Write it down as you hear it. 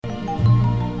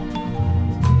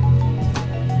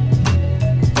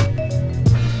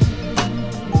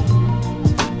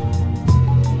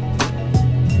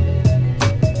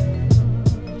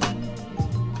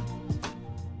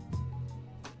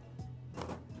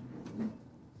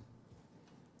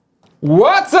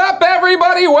What's up,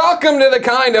 everybody? Welcome to the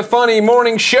Kinda Funny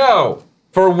Morning Show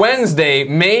for Wednesday,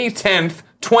 May 10th,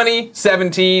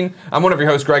 2017. I'm one of your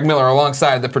hosts, Greg Miller,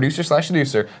 alongside the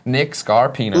producer/seducer, Nick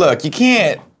Scarpino. Look, you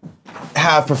can't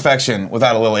have perfection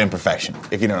without a little imperfection,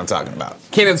 if you know what I'm talking about.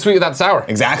 Can't have the sweet without the sour.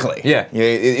 Exactly. Yeah.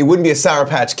 It wouldn't be a Sour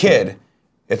Patch Kid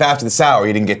if after the sour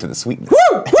you didn't get to the sweetness.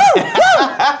 Woo! Woo! Woo!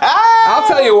 I'll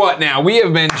tell you what now, we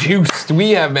have been juiced.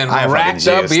 We have been racked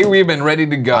up here. We've been ready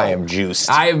to go. I am juiced.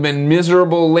 I have been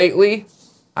miserable lately.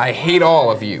 I hate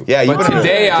all of you. Yeah, but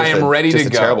today I am ready to go.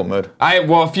 Just a terrible mood.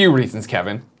 Well, a few reasons,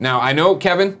 Kevin. Now, I know,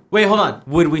 Kevin. Wait, hold on.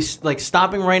 Would we,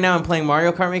 stopping right now and playing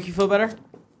Mario Kart make you feel better?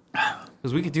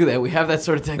 Because we could do that. We have that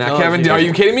sort of technology. Now, Kevin, are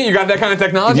you kidding me? You got that kind of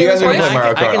technology? If you guys are in going to place? play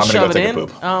Mario Kart, I can I'm shove going to it go in.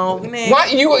 take a poop. Oh, man. Why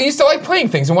you still like playing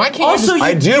things, and why can't you Also, just...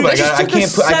 I do, but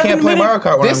I can't play Mario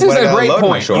Kart when This I'm is when I a got great load my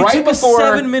point. shorts. Right took a before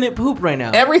 7-minute poop right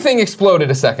now. everything exploded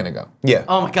a second ago. Yeah.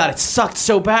 Oh my god, it sucked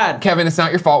so bad. Kevin, it's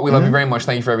not your fault. We love you very much.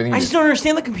 Thank you for everything I you just do. don't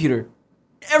understand the computer.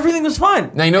 Everything was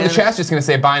fine. Now, you know the And- chat's just going to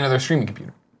say, buy another streaming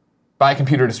computer. Buy a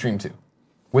computer to stream to.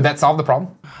 Would that solve the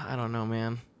problem? I don't know,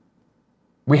 man.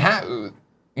 We have...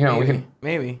 You know, we can...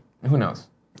 Maybe. Who knows?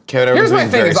 Kevin, Here's my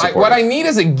everybody's thing, very is what supportive. I need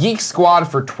is a geek squad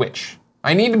for Twitch.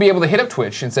 I need to be able to hit up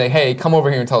Twitch and say, hey, come over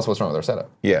here and tell us what's wrong with our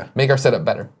setup. Yeah. Make our setup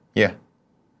better. Yeah.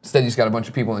 Instead, you just got a bunch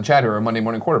of people in chat who are Monday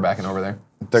morning quarterbacking over there.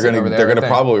 They're Sitting gonna over there they're every gonna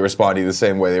day. probably respond to you the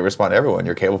same way they respond to everyone.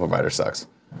 Your cable provider sucks.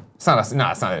 It's not us. No,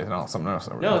 it's not. No, something else.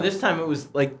 Over No, there. this time it was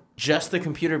just the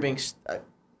computer being.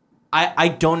 I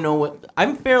don't know what.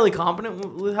 I'm fairly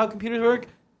competent with how computers work,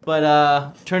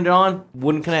 but turned it on,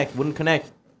 wouldn't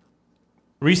connect.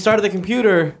 Restarted the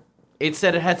computer, it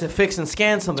said it had to fix and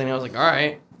scan something. I was like, all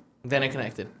right. Then it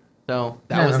connected. So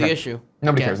that Yeah, was the okay. issue.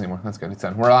 Nobody Yeah. cares anymore. That's good. It's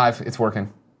done. We're live. It's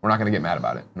working. We're not going to get mad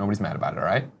about it. Nobody's mad about it, all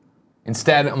right?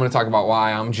 Instead, I'm going to talk about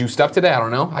why I'm juiced up today. I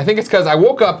don't know. I think it's because I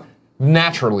woke up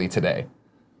naturally today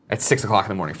at 6 o'clock in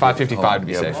the morning. 5:55 to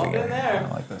be safe. All in there.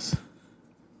 I like this.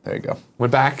 There you go.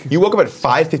 Went back. You woke up at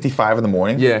 5:55 in the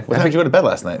morning? Yeah. What time did you go to bed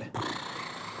last night?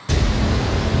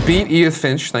 Beat Edith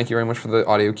Finch. Thank you very much for the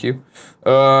audio cue.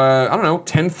 I don't know,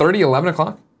 10:30, 11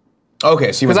 o'clock?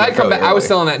 Okay, so you Because went I to come bed back. I was early.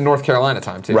 still on that North Carolina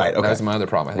time, too. Right, okay. That was my other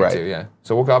problem, I think, Right. too, yeah.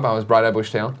 So woke up, I was bright-eyed,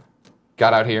 bush-tailed.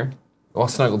 Got out here. Well,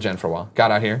 snuggled Jen for a while. Got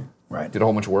out here. Right. Did a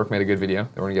whole bunch of work, made a good video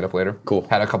that we're going to get up later. Cool.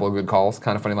 Had a couple of good calls.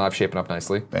 Kind of Funny Live shaping up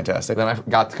nicely. Fantastic. Then I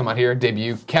got to come out here,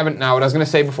 debut. Kevin, now what I was going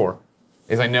to say before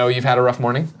is I know you've had a rough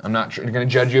morning. I'm not going to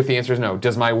judge you if the answer is no.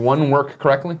 Does my one work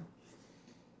correctly?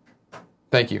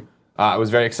 Thank you. I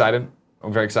was very excited.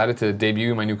 I'm very excited to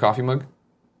debut my new coffee mug.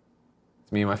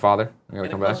 It's me and my father. I got to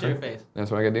come back. Close to your face.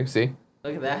 That's what I got to do. See?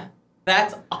 Look at that.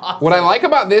 That's awesome. What I like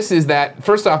about this is that,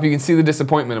 first off, you can see the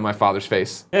disappointment in my father's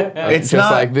face. It's just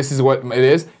not, like, this is what it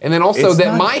is. And then also It's that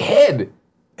not- my head,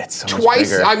 it's so twice,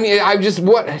 much bigger. I mean, I just,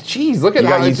 what, jeez, look at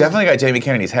how You it's just- definitely got Jamie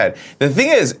Kennedy's head. The thing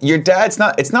is, your dad's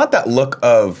not. It's not that look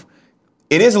of.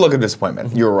 It is a look of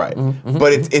disappointment. You're right,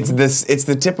 but it's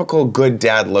the typical good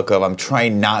dad look of I'm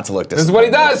trying not to look This is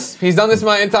disappointed. what he does. He's done this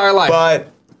my entire life. But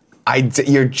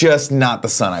you're just not the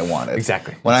son I wanted.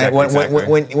 Exactly. When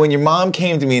Exactly. when your mom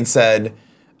came to me and said,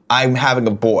 "I'm having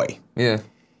a boy," yeah.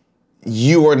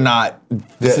 you were not.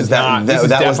 This is that this is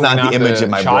that was definitely not the image in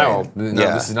my child. brain.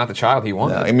 No, this is not the child he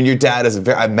wanted. No, I mean, your dad is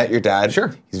I met your dad.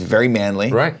 Sure. He's very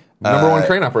manly. Right. Number one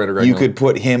crane operator, Greg You Miller. could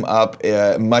put him up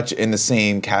much in the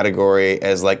same category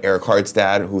as like Eric Hart's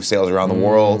dad, who sails around the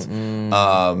world,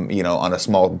 on a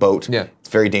small boat. Yeah. It's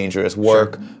very dangerous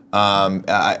work.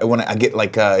 I get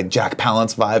like Jack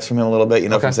Palance vibes from him a little bit,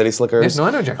 Okay. from City Slickers. Yeah, no,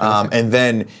 I know Jack Palance. And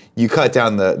then you cut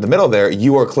down the middle there.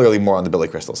 You are clearly more on the Billy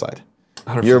Crystal side.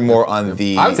 100%. You're more on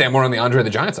the. I would say I'm more on the Andre the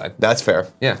Giant side. That's fair.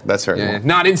 Yeah. That's fair. Yeah.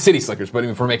 Not in City Slickers, but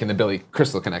if we're making the Billy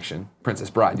Crystal connection,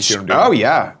 Princess Bride. You see what I'm doing? Oh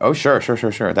yeah. Oh sure.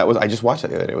 That was. I just watched it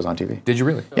the other day. It was on TV. Did you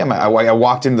really? Yeah. I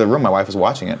walked into the room. My wife was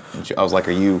watching it. And I was like,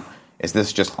 Is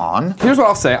this just on? Here's what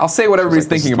I'll say. I'll say what everybody's like,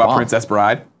 this thinking is about bomb. Princess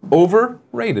Bride.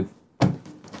 Overrated.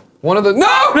 One of the...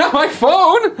 No! Not my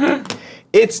phone!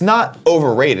 It's not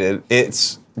overrated.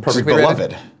 It's Perfectly just rated?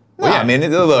 beloved. Well, No, yeah. I mean,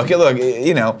 look.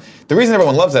 The reason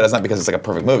everyone loves that is not because it's like a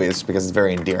perfect movie. It's because it's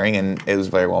very endearing and it was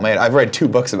very well made. I've read 2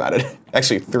 books about it.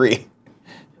 Actually, 3.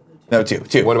 No,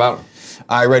 2. What about...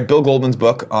 I read Bill Goldman's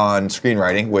book on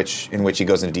screenwriting, in which he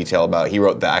goes into detail about he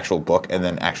wrote the actual book and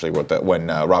then actually wrote when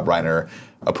Rob Reiner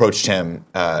approached him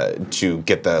to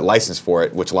get the license for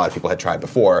it, which a lot of people had tried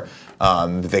before.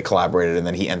 They collaborated, and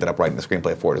then he ended up writing the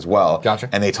screenplay for it as well. Gotcha.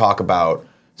 And they talk about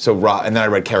and then I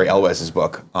read Cary Elwes's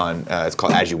book on it's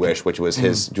called As You Wish, which was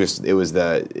his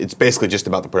it's basically just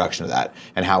about the production of that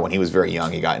and how when he was very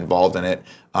young he got involved in it.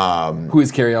 Who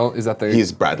is Cary Elwes? Is that the...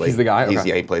 He's Bradley. He's the guy?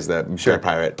 Okay. He plays the Sure.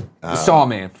 pirate. Saw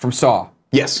man from Saw.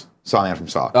 Yes. Sawman from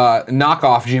Saw.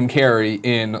 knockoff Jim Carrey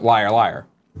in Liar Liar.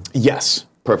 Yes,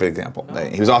 perfect example.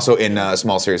 He was also in a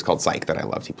small series called Psych that I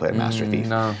loved. He played a master thief.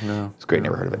 No. It's great.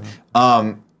 Never heard of it.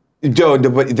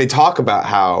 But they talk about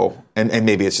how, and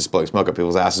maybe it's just blowing smoke up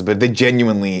people's asses, but it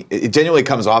genuinely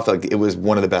comes off like it was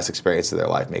one of the best experiences of their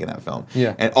life making that film.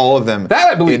 Yeah. And all of them,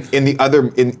 That I believe. in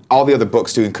all the other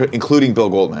books too, including Bill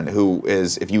Goldman, who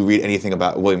is, if you read anything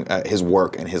about William, his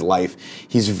work and his life,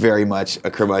 he's very much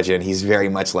a curmudgeon. He's very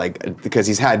much like, because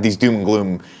he's had these doom and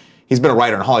gloom. He's been a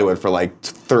writer in Hollywood for like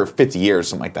 50 years,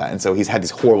 something like that. And so he's had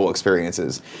these horrible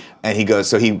experiences. And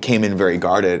he came in very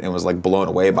guarded and was like blown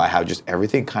away by how just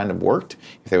everything kind of worked.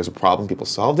 If there was a problem, people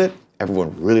solved it.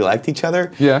 Everyone really liked each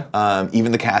other. Yeah.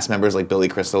 Even the cast members like Billy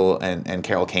Crystal and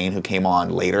Carol Kane, who came on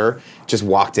later, just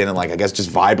walked in and like, I guess, just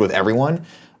vibed with everyone.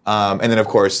 And then of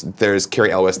course, there's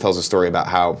Cary Elwes tells a story about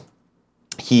how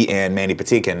he and Mandy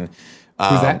Patinkin.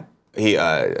 Who's that?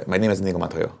 My name is Inigo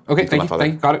Montoya. Okay, Inigo,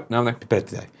 thank you. Got it. Now I'm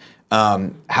there.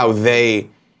 How they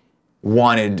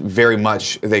wanted very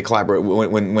much, they collaborate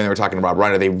when they were talking to Rob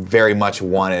Reiner, they very much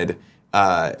wanted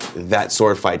that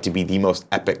sword fight to be the most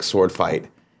epic sword fight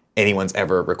anyone's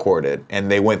ever recorded.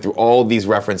 And they went through all these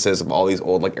references of all these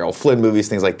old like Errol Flynn movies,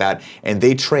 things like that, and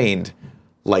they trained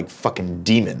like fucking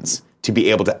demons to be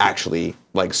able to actually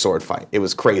like sword fight. It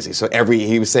was crazy. So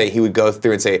he would go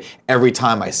through and say, every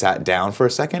time I sat down for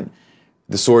a second,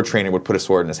 the sword trainer would put a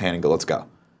sword in his hand and go, let's go.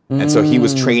 And so he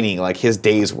was training, like his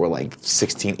days were like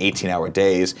 16, 18-hour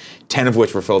days, 10 of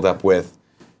which were filled up with,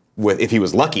 if he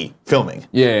was lucky, filming.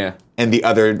 Yeah. And the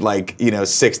other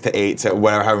 6 to 8 to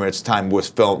whatever, however much time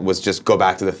was just go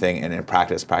back to the thing and then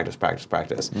practice.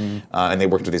 And they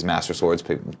worked with these master swords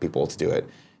people to do it.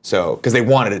 So, because they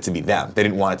wanted it to be them. They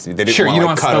didn't want it to be, they didn't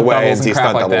want to cut away and see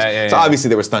stunt doubles. So obviously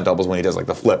there were stunt doubles when he does like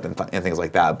the flip and things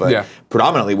like that. But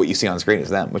predominantly what you see on screen is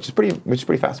them, which is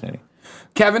pretty fascinating.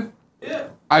 Kevin? Yeah.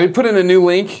 I put in a new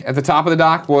link at the top of the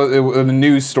doc. Well, the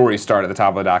news story start at the top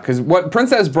of the doc. Because what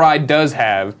Princess Bride does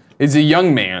have is a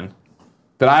young man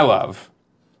that I love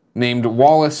named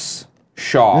Wallace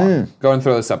Shaw. Go ahead and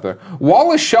throw this up there.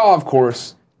 Wallace Shaw, of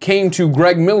course, came to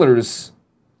Greg Miller's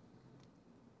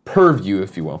purview,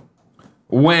 if you will,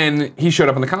 when he showed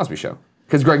up on The Cosby Show.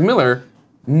 Because Greg Miller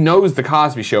knows The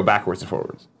Cosby Show backwards and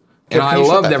forwards. And I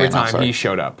loved every time he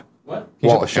showed up. What?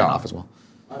 Wallace Shaw off as well.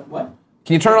 What?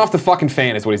 Can you turn off the fucking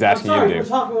fan is what he's asking you to do. We're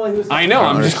talking while he was I know,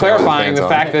 I'm just clarifying the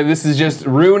fact that this is just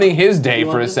ruining his day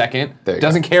for a second.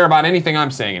 Doesn't care about anything I'm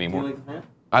saying anymore. You like the fan?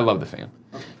 I love the fan.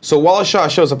 So Wallace Shaw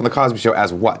shows up on The Cosby Show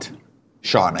as what?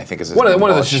 Sean, I think is his name.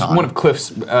 One of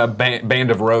Cliff's band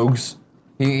of rogues.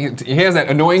 He has that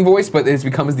annoying voice, but it's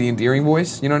becomes the endearing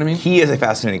voice. You know what I mean? He is a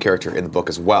fascinating character in the book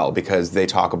as well because they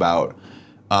talk about,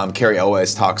 Cary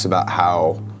Elwes talks about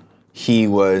how he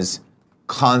was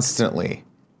constantly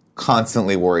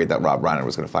worried that Rob Reiner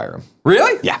was going to fire him.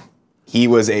 Really? Yeah.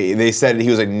 They said he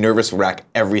was a nervous wreck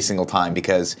every single time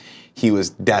because he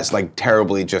was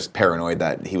terribly just paranoid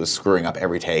that he was screwing up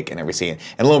every take and every scene.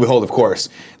 And lo and behold, of course,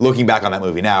 looking back on that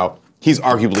movie now, he's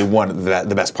arguably one of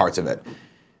the best parts of it.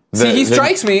 He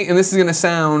strikes me, and this is going to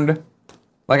sound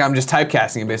like I'm just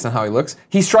typecasting him based on how he looks.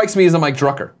 He strikes me as a Mike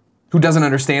Drucker, who doesn't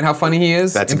understand how funny he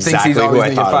is. That's and exactly thinks he's who I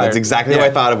always thought of. That's exactly who I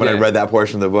thought of when I Yeah. read that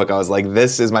portion of the book. I was like,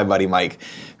 this is my buddy Mike,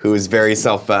 who is very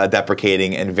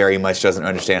self-deprecating and very much doesn't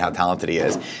understand how talented he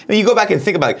is. I mean, you go back and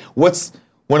think about what's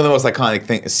one of the most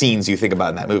iconic scenes you think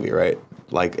about in that movie, right?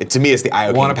 Like, to me, it's the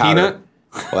Iocane Want a powder. peanut?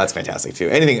 Well, that's fantastic too.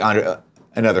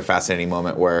 Another fascinating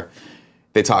moment where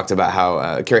they talked about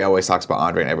how Cary Elwes talks about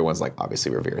Andre, and everyone's like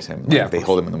obviously reveres him. Like, Yeah, they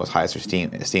hold him in the most highest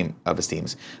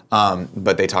esteems.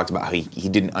 But they talked about how he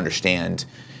didn't understand.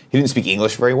 He didn't speak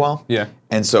English very well. Yeah.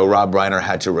 And so Rob Reiner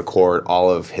had to record all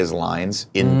of his lines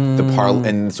in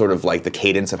in sort of like the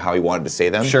cadence of how he wanted to say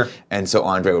them. Sure. And so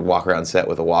Andre would walk around set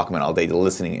with a Walkman all day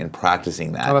listening and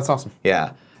practicing that. Oh, that's awesome.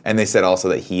 Yeah. And they said also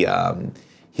that he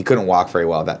couldn't walk very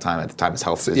well at that time. At the time, his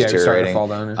health was Yeah, he was starting to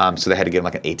deteriorating. fall down, So they had to give him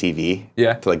like an ATV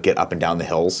Yeah. to like get up and down the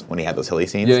hills when he had those hilly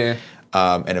scenes. Yeah.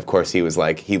 And of course, he was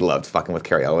like, he loved fucking with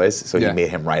Cary Elwes, so he Yeah. made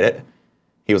him ride it.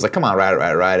 He was like, come on,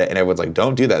 ride it. And everyone's like,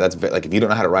 don't do that. That's like, if you don't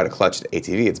know how to ride a clutch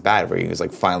ATV, it's bad for you. He was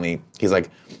like,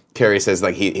 Cary says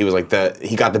like, he was like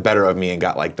he got the better of me and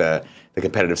got like the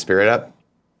competitive spirit up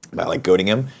by like goading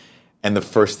him. And the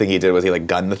first thing he did was he like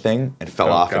gunned the thing and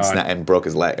fell off and broke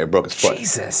his leg, or broke his foot.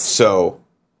 Jesus. So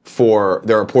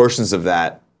there are portions of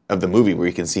the movie where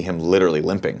you can see him literally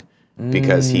limping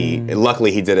because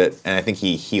luckily he did it, and I think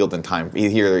he healed in time. They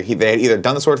had either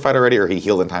done the sword fight already or he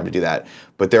healed in time to do that.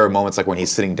 But there are moments like when he's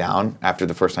sitting down after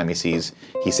the first time he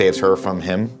saves her from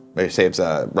him, or he saves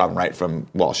Robin Wright from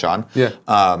Wallace Shawn. Yeah.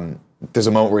 there's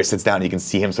a moment where he sits down and you can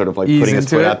see him sort of like Ease putting his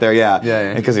into foot it? out there. Yeah.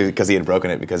 Yeah. Because he had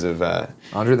broken it because of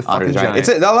Andre the fucking Giant. It's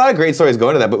a lot of great stories go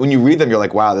into that, but when you read them, you're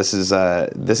like, wow, this is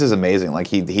amazing. Like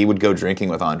he would go drinking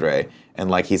with Andre, and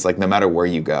like he's like, no matter where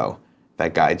you go,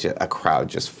 that guy, a crowd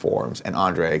just forms, and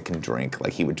Andre can drink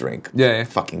like he would drink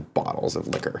fucking bottles of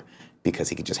liquor because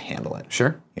he could just handle it.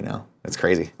 Sure. You know, it's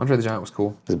crazy. Andre the Giant was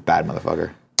cool. He's a bad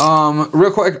motherfucker.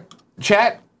 Real quick,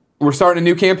 chat. We're starting a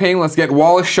new campaign. Let's get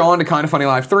Wallace Shawn to Kinda Funny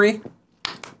Live 3.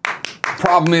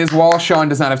 Problem is, Wallace Shawn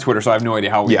does not have Twitter, so I have no idea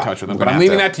how we get in touch with him. But I'm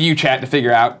leaving that to you, chat, to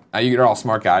figure out. You're all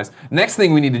smart guys. Next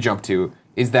thing we need to jump to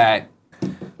is that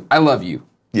I love you.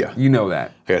 Yeah. You know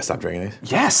that. I gotta stop drinking these.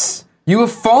 Yes. You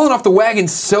have fallen off the wagon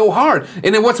so hard.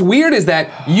 And then what's weird is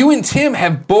that you and Tim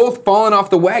have both fallen off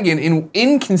the wagon in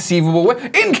inconceivable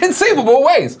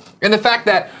ways. And the fact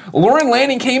that Lauren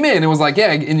Lanning came in and was like,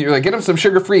 yeah, and you're like, get him some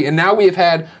sugar-free. And now we have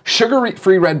had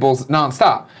sugar-free Red Bulls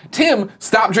nonstop. Tim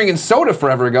stopped drinking soda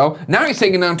forever ago. Now he's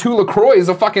taking down 2 LaCroix as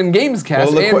a fucking games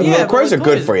cast. Well, LaCroix are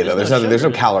good for you, though. there's There's no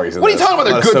no calories in What are you talking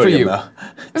about? They're good for you.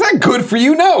 Is that good for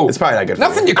you? No. It's probably not good for you.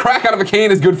 Nothing you crack out of a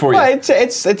can is good for you. Well,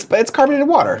 it's carbonated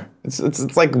water.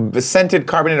 It's like scented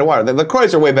carbonated water. The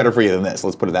LaCroix are way better for you than this.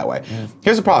 Let's put it that way.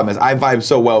 Here's the problem: is I vibe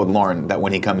so well with Lauren that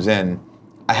when he comes in,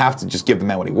 I have to just give the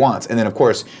man what he wants. And then of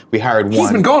course we hired one.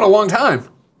 He's been gone a long time.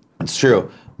 It's true,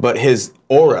 but his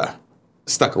aura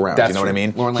stuck around. That's You know true. what I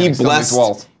mean? Lauren Lanning still makes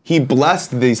walls. He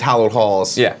blessed these hallowed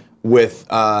halls. Yeah. With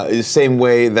the same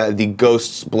way that the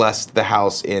ghosts blessed the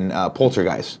house in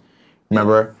Poltergeist.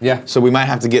 Remember? Yeah. So we might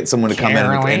have to get someone to come in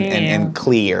Caroline. and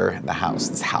clear the house.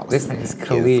 This house. This is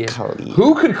clear. clear.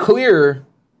 Who could clear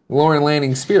Lauren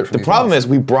Lanning's spirit from The problem is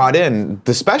we brought in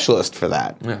the specialist for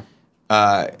that.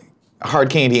 Yeah. Hard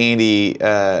Candy Andy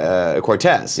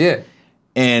Cortez. Yeah.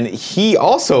 And he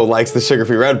also likes the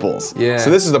sugar-free Red Bulls. Yeah. So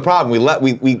this is the problem.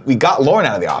 We got Lauren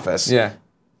out of the office. Yeah.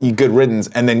 You good riddance.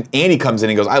 And then Andy comes in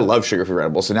and goes, I love sugar-free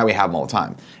Red Bulls. So now we have them all the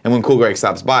time. And when Cool Greg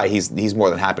stops by, he's more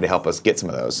than happy to help us get some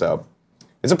of those. So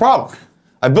it's a problem.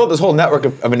 I've built this whole network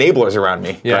of enablers around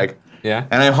me, Yeah. Greg. Yeah.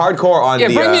 And I'm hardcore on Yeah,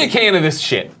 the... bring me a can of this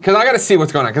shit, because I got to see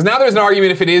what's going on. Because now there's an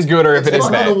argument if it is good or if it is It's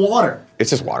bad. the water.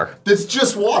 It's just water. It's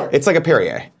just water. It's like a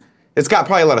Perrier. It's got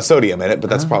probably a lot of sodium in it, but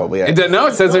that's probably it. No,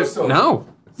 it says there's no.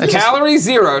 Calories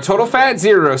 0, total fat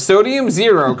 0, sodium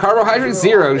 0, carbohydrates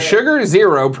 0, sugar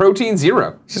 0, protein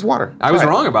 0. It's just water. I was Try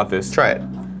it. wrong about this. Try it.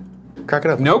 Crack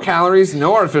it up. No calories,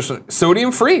 no artificial,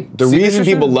 sodium free. The reason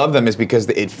people love them is because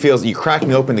it feels you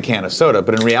cracking open the can of soda,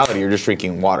 but in reality you're just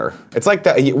drinking water. It's like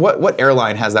that. What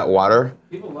airline has that water?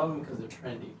 People love them because they're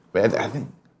trendy. I think,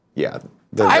 yeah.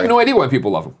 I have no idea why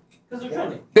people love them. Because they're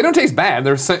trendy. They don't taste bad.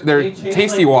 They're They taste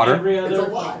tasty like water. every It's a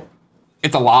other- lie.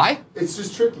 It's a lie. It's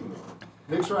just tricking me.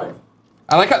 Nick's right.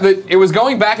 I like how it was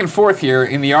going back and forth here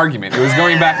in the argument. It was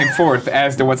going back and forth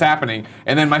as to what's happening.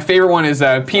 And then my favorite one is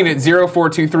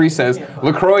Peanut0423 says,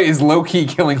 LaCroix is low-key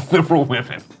killing liberal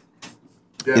women.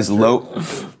 Yeah, Is true. low.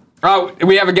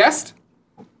 We have a guest?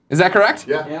 Is that correct?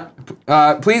 Yeah.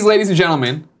 Yeah. Please, ladies and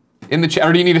gentlemen, in the chat,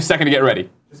 or do you need a second to get ready?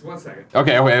 Just 1 second.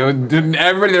 Okay,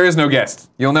 everybody, there is no guest.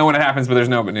 You'll know when it happens, but there's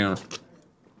no, but you know.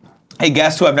 Hey,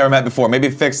 guests who I've never met before, maybe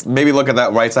look at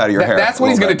that right side of your hair. That's what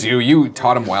he's going to do. You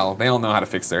taught him well. They all know how to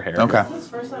fix their hair. Okay. Is this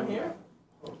first time here?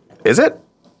 Is it?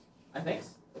 I think so.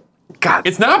 God.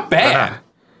 It's not bad.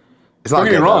 It's not Don't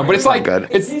get me good, wrong, though. but it's not like, good.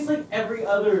 It it's, tastes like every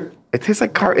other. It tastes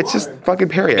like it's just fucking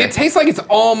Perrier. it tastes like it's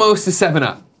almost a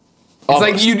 7-Up. It's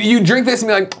like Almost. you drink this and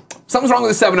be like, something's wrong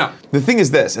with the 7-Up. The thing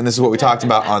is this, and this is what we talked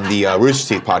about on the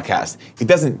Rooster Teeth podcast. It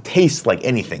doesn't taste like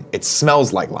anything. It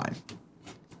smells like lime.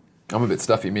 I'm a bit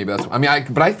stuffy, maybe that's.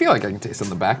 But I feel like I can taste it on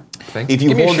the back thing. If you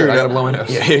Give me a hold shirt, your I gotta blow my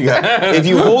nose. Yeah, here you go. If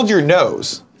you hold your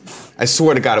nose, I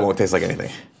swear to God, it won't taste like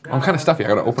anything. I'm kind of stuffy. I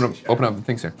gotta open up the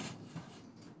things here.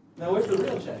 Now where's the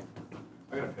real check?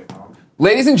 I gotta pick on.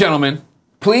 Ladies and gentlemen,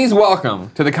 please welcome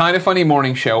to the Kinda Funny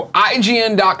Morning Show,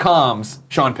 IGN.com's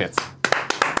Sean Pitts.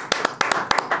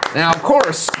 Now, of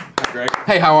course. Greg.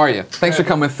 Hey, how are you? Thanks for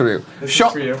coming through. This is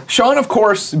Sean, for you. Sean, of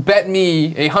course, bet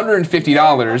me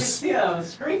 $150. Yeah, I was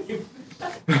screaming.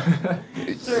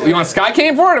 You want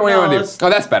Skycam for it, or what do you want to do? let's- Oh,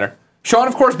 that's better. Sean,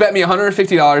 of course, bet me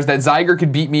 $150 that Zyger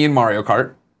could beat me in Mario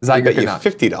Kart. I Zyger bet could you not.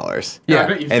 $50. Yeah. I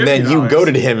bet you And then you $50.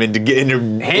 goaded him into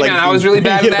getting. Hey man, I was really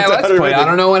bad at that Let's Play. I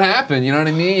don't know what happened. You know what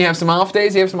I mean? You have some off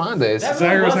days, you have some on days. That-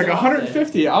 Zyger was like Wasn't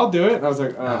 150. I'll do it. And I was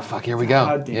like, Oh, fuck, here we go.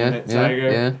 God damn Yeah, it, yeah,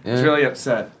 Zyger. yeah, I was yeah. really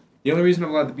upset. The only reason I'm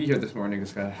allowed to be here this morning is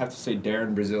because I have to say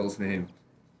Darren Brazil's name.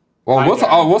 Well, we'll,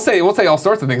 Darren. we'll say all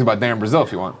sorts of things about Darren Brazil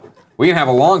if you want. We can have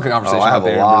a long conversation Oh, I have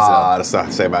about a Darren Brazil. lot of stuff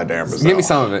to say about Darren Brazil. Give me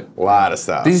some of it. A lot of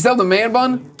stuff. Does he still have the man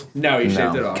bun? No, he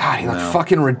shaved it off. God, he looked No.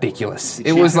 fucking ridiculous. It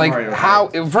cheated was like Mario how.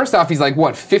 First off, he's like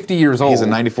what, 50 years old. He's a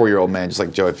 94-year-old man, just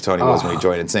like Joey Fatone was when he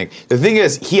joined NSYNC. The thing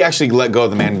is, he actually let go of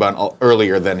the man bun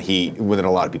earlier than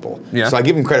a lot of people. Yeah. So I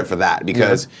give him credit for that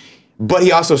because, but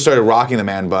he also started rocking the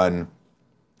man bun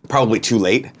probably too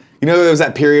late. You know, there was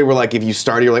that period where like if you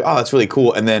started, you're like, oh, that's really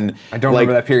cool, and then I don't like,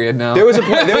 remember that period now. There was a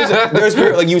point. There was a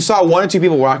period, like you saw 1 or 2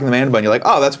 people rocking the man bun. You're like,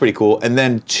 oh, that's pretty cool. And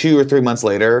then 2 or 3 months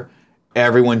later,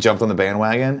 everyone jumped on the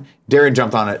bandwagon. Darren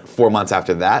jumped on it 4 months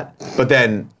after that, but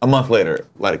then a month later,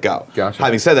 let it go. Gotcha.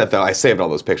 Having said that, though, I saved all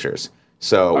those pictures.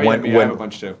 So I have a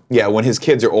bunch too. when his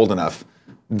kids are old enough,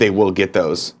 they will get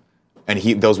those, and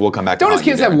those will come back. Don't to his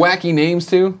kids have Darren. wacky names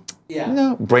too? Yeah.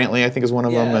 No, Brantley, I think, is one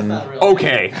of Yeah, them, that's and not real.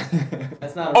 Okay,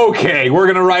 That's not okay, we're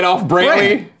gonna write off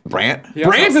Brantley. Brant. He also-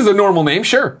 Brant is a normal name,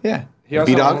 sure. Yeah. He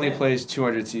also B-Dog? only plays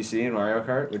 200cc in Mario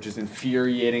Kart, which is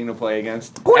infuriating to play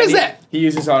against. What And is that? He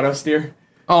uses auto steer.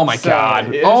 Oh my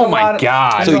god. Oh my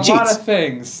god. So he There's a lot cheats. of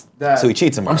things that. So he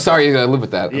cheats him. I'm sorry you gotta live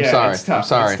with that. I'm Yeah, sorry. it's tough. I'm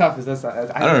sorry. It's tough. It's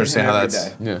I don't understand how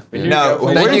that's- Yeah. But yeah. here Now, you go.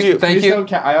 where Thank did you. you? Thank Please you.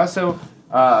 don't I also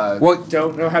Well-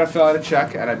 don't know how to fill out a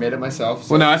check, and I made it myself.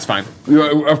 So Well, no, that's fine.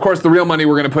 Of course, the real money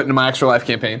we're gonna put into my Extra Life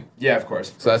campaign. yeah, of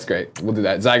course. So that's great. We'll do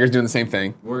that. Zyger's doing the same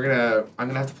thing. I'm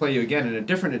gonna have to play you again in a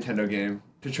different Nintendo game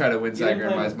to try to win didn't Zyger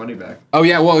and play- my money back. Oh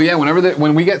yeah, well yeah.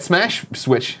 when we get Smash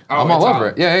Switch, I'm all it's over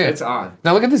on. it. Yeah, yeah. It's on.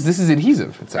 Now look at this. This is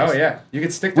adhesive. It says. Oh yeah, you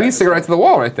can stick. We that can stick it right to the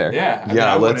wall right there. Yeah. I mean,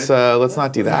 Yeah, I let's wouldn't.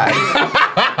 not do that.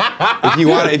 if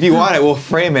you want it, we'll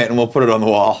frame it and we'll put it on the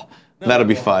wall. That'll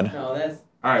be fun. No, that's.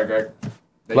 All right, Greg.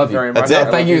 Thank Love you. very That's much. it.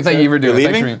 I Thank love you. Thank you for doing You're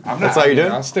it. Thanks leaving? for me. I'm That's not- all you're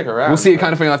doing? I'll stick around. We'll see you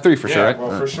kind of funny Life 3 for Yeah, sure, right?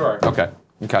 well, for sure. Okay.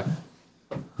 Okay.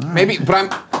 Maybe, but I'm.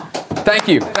 Thank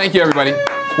you. Thank you, everybody.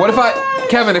 What if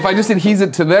Kevin, if I just adhese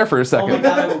it to there for a Oh my second?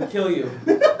 god, I will kill you.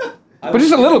 But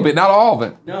just a little bit, not all of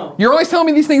it. No. You're always telling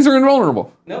me these things are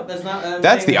invulnerable. Nope, that's not. I'm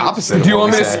That's saying the it's- opposite. Do you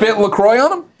want me to Say. spit LaCroix on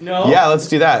them? No. Yeah, let's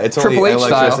do that. It's Triple only H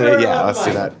style. electricity. Yeah, let's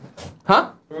do that. Huh?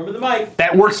 Remember the mic?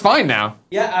 That works fine now.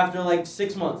 Yeah, after like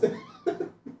 6 months.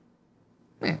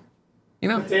 You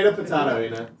know? Potato,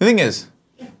 you know. The thing is,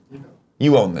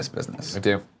 you own this business. I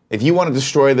do. If you want to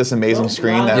destroy this amazing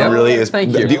screen that Yep. really is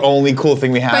Thank the, you. the only cool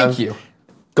thing we have, Thank you.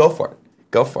 Go for it.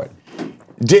 Go for it.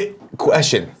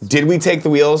 Question: did we take the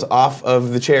wheels off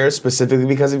of the chairs specifically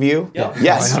because of you? Yep.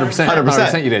 Yes, 100%. 100%.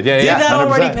 100% you did. Yeah, Did yeah. that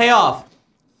already 100%. pay off?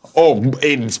 Oh,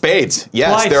 in spades.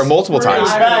 Yes, Twice. there are multiple Bring times.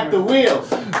 Back the wheels.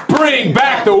 Bring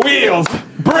back the wheels!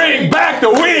 Bring back the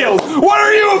wheels! What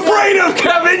are you afraid of,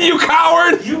 Kevin, you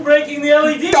coward? You breaking the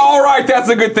LED? All right, that's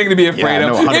a good thing to be afraid Yeah,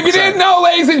 of. no, 100%. If you didn't know,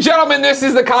 ladies and gentlemen, this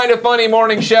is the Kind of Funny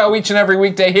morning show each and every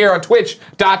weekday here on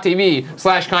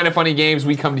twitch.tv/kindoffunnygames.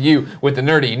 We come to you with the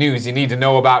nerdy news you need to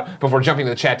know about before jumping to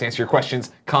the chat to answer your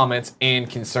questions, comments, and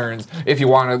concerns. If you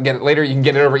want to get it later, you can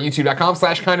get it over at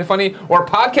youtube.com/kindoffunny or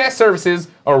podcast services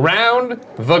around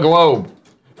the globe.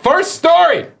 First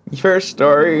story First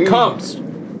story. comes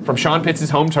from Sean Pitts'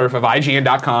 home turf of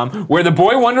IGN.com, where the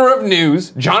boy wonder of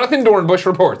news, Jonathan Dornbush,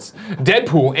 reports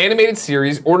Deadpool animated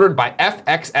series ordered by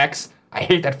FXX, I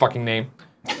hate that fucking name,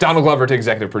 Donald Glover to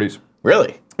executive produce.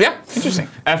 Really? Yeah. Interesting.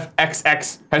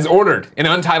 FXX has ordered an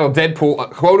untitled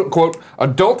Deadpool, quote-unquote,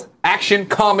 adult action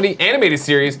comedy animated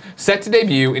series set to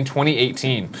debut in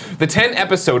 2018. The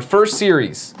 10-episode first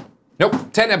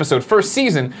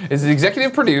season is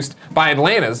executive produced by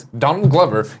Atlanta's Donald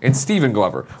Glover and Stephen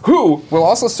Glover, who will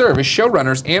also serve as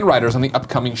showrunners and writers on the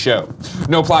upcoming show.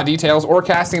 No plot details or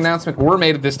casting announcement were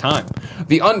made at this time.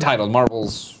 The untitled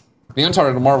Marvel's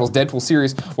Deadpool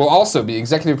series will also be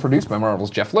executive produced by Marvel's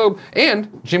Jeff Loeb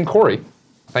and Jim Corey.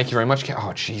 Thank you very much.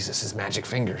 Oh, Jesus, his magic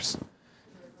fingers.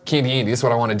 Candy Andy, this is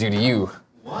what I want to do to you.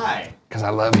 Why? Because I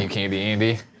love you, Candy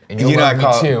Andy. And you You know, love I me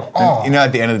call too. Oh. You know,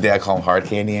 at the end of the day, I call him Hard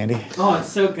Candy Andy. Oh, it's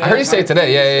so good. I heard you say it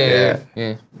today.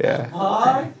 Yeah. Yeah.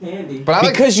 Hard candy. But I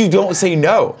like Because you don't say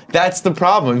no. That's the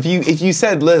problem. If you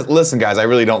said, listen, guys, I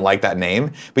really don't like that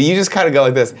name, but you just kind of go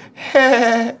like this.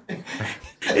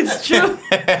 It's true.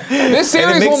 this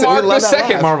series makes will it- mark we the love that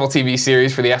second laugh. Marvel TV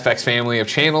series for the FX family of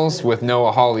channels, with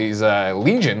Noah Hawley's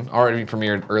Legion already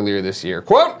premiered earlier this year.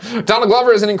 Quote, Donald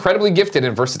Glover is an incredibly gifted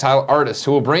and versatile artist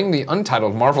who will bring the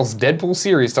untitled Marvel's Deadpool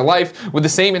series to life with the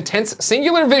same intense,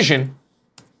 singular vision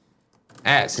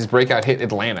as his breakout hit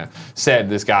Atlanta, said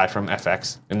this guy from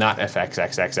FX, and not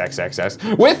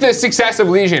FXXXXXS. With the success of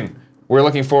Legion, we're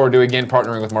looking forward to again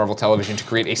partnering with Marvel Television to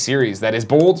create a series that is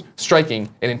bold, striking,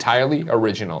 and entirely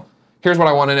original. Here's what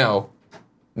I want to know,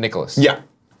 Nicholas. Yeah.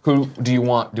 Who do you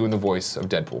want doing the voice of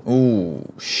Deadpool?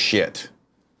 Ooh, shit.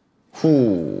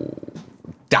 Ooh,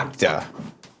 doctor.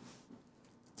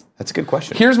 That's a good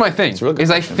question. Here's my thing: a real good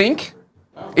is I question. think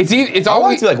it's I want it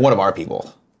always to be like one of our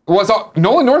people. Well,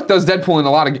 Nolan North does Deadpool in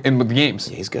a lot of in the games.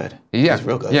 He's good. Yeah, He's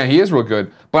real good. Yeah, he is real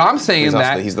good. But I'm saying He's also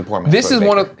that he's the poor man's this Troy is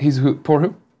one Baker. of he's who poor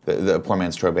who? The poor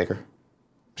man's Troy Baker.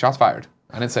 Shots fired.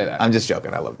 I didn't say that. I'm just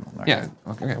joking. I love him. Yeah.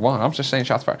 Okay. Well, I'm just saying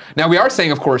shots fired. Now we are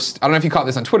saying, of course. I don't know if you caught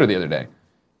this on Twitter the other day.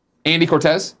 Andy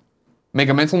Cortez, make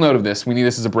a mental note of this. We need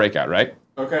this as a breakout, right?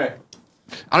 Okay.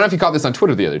 I don't know if you caught this on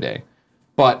Twitter the other day,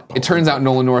 but it turns out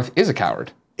Nolan North is a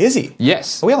coward. Is he?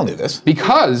 Yes. We all knew this.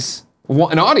 Because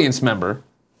an audience member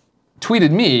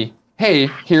tweeted me, hey,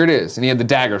 here it is. And he had the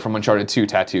dagger from Uncharted 2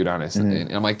 tattooed on his.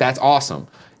 And I'm like, that's awesome.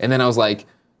 And then I was like,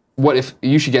 what if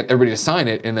you should get everybody to sign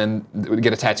it and then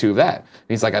get a tattoo of that? And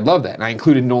he's like, I'd love that. And I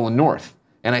included Nolan North.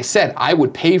 And I said, I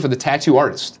would pay for the tattoo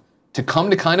artist to come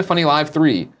to Kinda Funny Live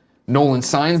 3. Nolan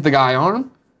signs the guy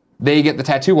on. They get the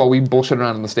tattoo while we bullshit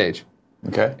around on the stage.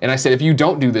 Okay. And I said, if you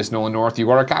don't do this, Nolan North, you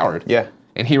are a coward. Yeah.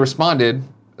 And he responded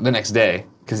the next day,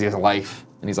 because he has a life.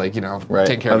 And he's like, Right.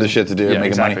 take care of Other his- shit to do, Yeah, making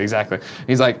exactly, money. Exactly.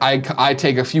 He's like, I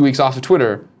take a few weeks off of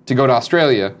Twitter to go to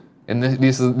Australia, and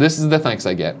this is the thanks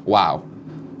I get. Wow.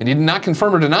 And he did not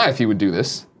confirm or deny if he would do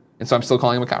this, and so I'm still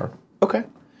calling him a coward. Okay.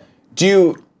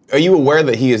 Are you aware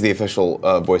that he is the official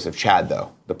voice of Chad,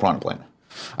 though, the Piranha Plant?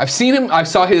 I've seen him. I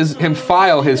saw him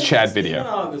file his Chad video.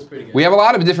 Oh, that's pretty good. We have a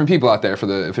lot of different people out there for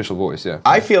the official voice. Yeah.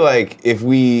 I feel like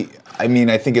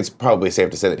I think it's probably safe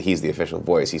to say that he's the official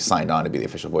voice. He's signed on to be the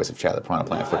official voice of Chad the Piranha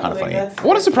Plant for Kinda Funny.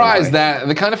 What a surprise that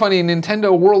the Kinda Funny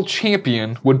Nintendo World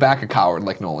Champion would back a coward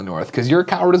like Nolan North, because you're a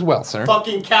coward as well, sir.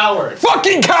 Fucking coward.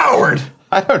 Fucking coward!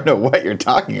 I don't know what you're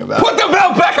talking about. Put the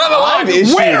belt back on the line.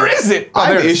 Where is it? Oh,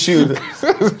 there I've it is. issued.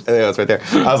 Yeah, it's right there.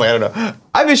 I was like, I don't know.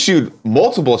 I've issued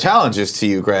multiple challenges to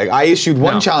you, Greg. I issued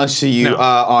one No. challenge to you No.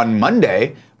 on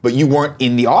Monday, but you weren't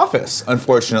in the office,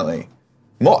 unfortunately.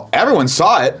 Well, everyone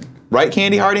saw it, right,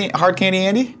 Hard Candy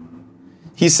Andy?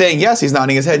 He's saying yes. He's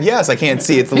nodding his head yes. I can't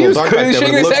see. It's a He little was dark back clearly there. but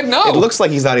shaking it his looks, head no. It looks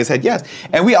like he's nodding his head yes.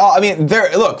 And we all. I mean,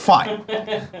 look, fine.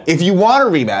 If you want a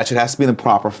rematch, it has to be in the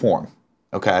proper form.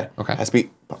 Okay. Okay. It has to be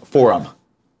forum.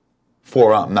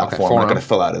 Forum, not Okay, form. I'm forum. not going to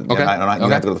fill out it. Okay. You don't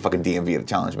Okay. have to go to the fucking DMV to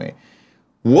challenge me.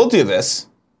 We'll do this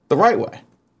the right way.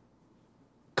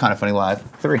 Kinda Funny Live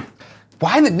 3.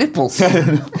 Why the nipples? All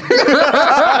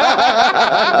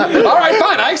right,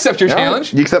 fine. I accept your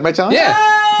challenge. You accept my challenge? Yeah.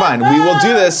 Fine. We will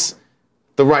do this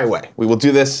the right way. We will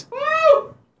do this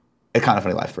at Kinda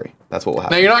Funny Live 3. That's what will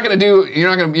happen. Now you're not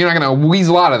gonna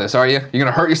weasel out of this, are you? You're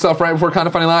gonna hurt yourself right before Kinda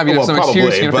Funny Live. You have some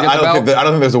excuse. You're gonna but forget the belt. I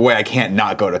don't think there's a way I can't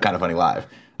not go to Kinda Funny Live.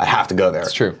 I have to go there.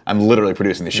 It's true. I'm literally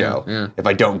producing the show. Yeah. If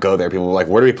I don't go there, people will be like,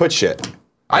 where do we put shit?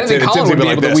 I didn't think Tim's Colin would gonna be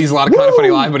like able to this. weasel out of Kinda Funny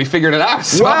Woo! Live, but he figured it out.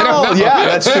 So I Well, don't know. yeah,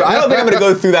 that's true. I don't think I'm going to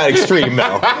go through that extreme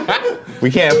though. We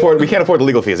can't afford the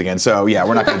legal fees again. So yeah,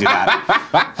 we're not going to do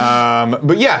that.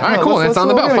 But yeah, All right, cool. That's on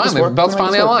the belt. Finally, the belt's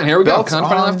finally online. Here we go. Belt's Kinda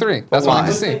Funny Live on 3. That's what I like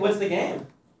to the see. What's the game?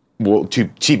 Well, to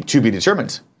be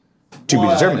determined. To be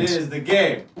What determined. is the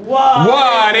game?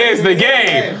 What is the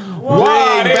game?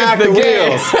 What Bring is back the the game?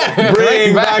 wheels.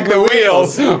 Bring back the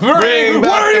wheels. Bring What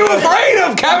back are you the- afraid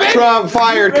of, Kevin? Trump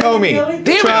fired Comey. Damn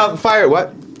it. Trump fired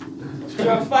what?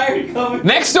 Trump fired Comey.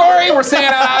 Next story, we're saying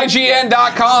on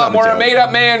IGN.com, Some where a joke.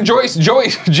 made-up man, Joe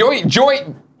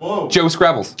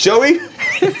Scrabbles. Joey?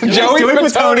 Joey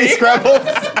Fatoni. Scrabbles.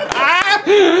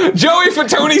 Joey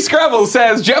Fatoni Scrabbles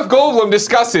says Jeff Goldblum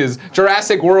discusses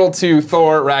Jurassic World 2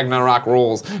 Thor Ragnarok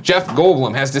rules. Jeff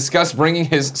Goldblum has discussed bringing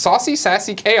his saucy,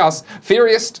 sassy, chaos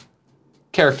theorist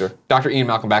character, Dr. Ian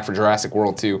Malcolm, back for Jurassic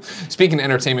World 2. Speaking to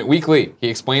Entertainment Weekly, he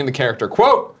explained the character,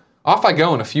 quote, "Off I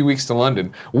go in a few weeks to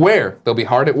London, where they'll be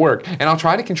hard at work, and I'll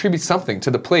try to contribute something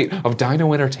to the plate of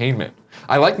Dino Entertainment.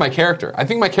 I like my character. I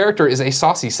think my character is a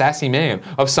saucy, sassy man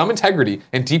of some integrity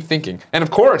and deep thinking. And of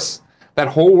course, that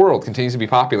whole world continues to be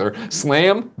popular.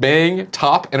 Slam, bang,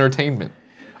 top entertainment."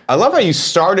 I love how you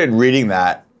started reading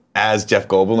that as Jeff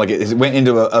Goldblum. Like it went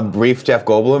into a brief Jeff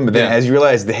Goldblum, but then Yeah. as you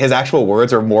realize that his actual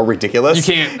words are more ridiculous.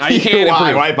 You can't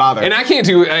improve. Why bother? And I can't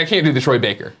do the Troy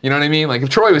Baker. You know what I mean? Like if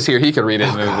Troy was here, he could read it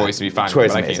in the voice to be fine.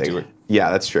 Troy's but amazing. I can't do it.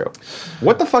 Yeah, that's true.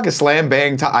 What the fuck is slam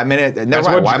bang? I mean, never That's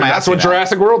mind. what, Why am I that's asking what that?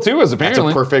 Jurassic World 2 is That's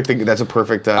apparently. a perfect. That's a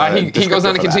perfect. He goes on to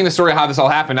descriptor for continue the that. story of how this all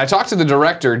happened. I talked to the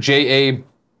director, J.A.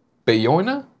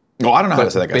 Bayona? Oh, I don't know how to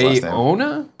say that guy's last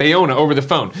name. Bayona over the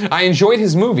phone. I enjoyed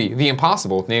his movie, The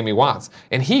Impossible, with Naomi Watts,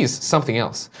 and he's something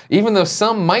else. Even though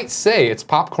some might say it's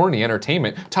popcorny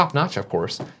entertainment, top notch, of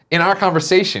course. In our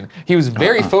conversation, he was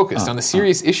very focused on the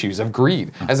serious issues of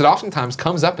greed, as it oftentimes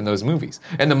comes up in those movies,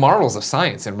 and the marvels of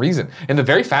science and reason, and the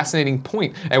very fascinating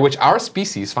point at which our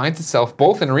species finds itself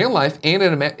both in real life and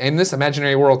in this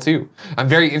imaginary world too. I'm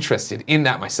very interested in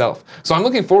that myself, so I'm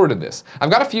looking forward to this.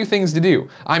 I've got a few things to do.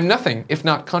 I'm nothing if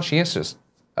not conscientious,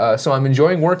 so I'm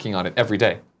enjoying working on it every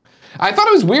day. I thought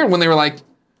it was weird when they were like,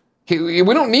 We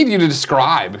don't need you to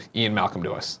describe Ian Malcolm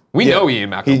to us. We know Ian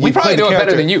Malcolm. He We probably played the know it better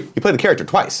character- than you. He played the character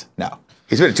twice now.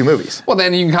 He's been in 2 movies. Well,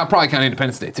 then you can probably count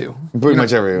Independence Day too. Pretty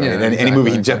much every Yeah, any exactly.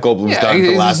 movie Jeff Goldblum's Yeah, done for the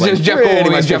it's last just Jeff pretty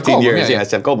Goldblum, much Jeff 15 Goldblum, years. yeah. Yeah,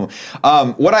 it's Jeff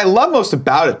Goldblum. What I love most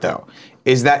about it, though,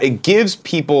 is that it gives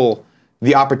people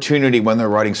the opportunity when they're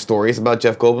writing stories about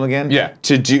Jeff Goldblum again, Yeah.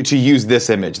 to use this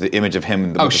image, the image of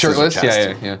him. Oh, with the scissor shirtless? chest.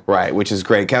 Yeah. Right, which is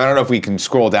great. Kevin, I don't know if we can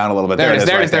scroll down a little bit. There it is, right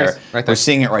there it is, right there. We're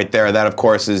seeing it right there. That, of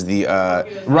course, is the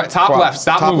Right, top left.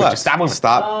 Stop moving. left. Just stop moving.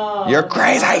 Stop. You're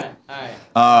crazy.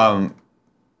 All right.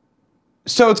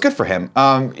 So it's good for him.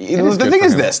 The good thing for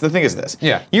is him. this. The thing is this.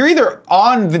 Yeah. You're either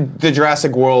on the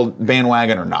Jurassic World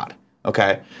bandwagon or not.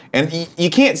 Okay. And you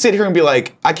can't sit here and be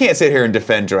like, I can't sit here and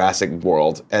defend Jurassic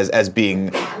World as being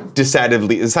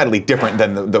decidedly different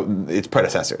than its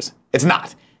predecessors. It's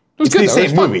not. was It's good, the though. It same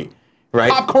was fun. movie,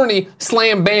 right? Popcorny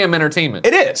slam bam entertainment.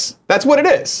 It is. That's what it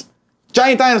is.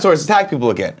 Giant dinosaurs attack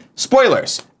people again.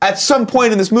 Spoilers. At some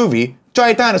point in this movie,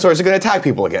 giant dinosaurs are going to attack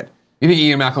people again. You think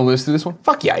Ian Malcolm lives through this one?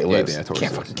 Fuck yeah, he lives. Yeah, totally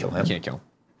Can't lives. fucking kill him. You can't kill him.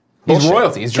 He's Bullshit.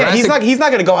 royalty. He's Yeah, Jurassic. he's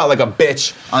not going to go out like a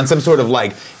bitch on some sort of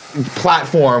like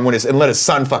platform and let his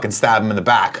son fucking stab him in the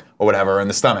back or whatever, or in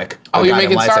the stomach. Oh, Or you're guide him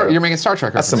making lightsaber. you're making Star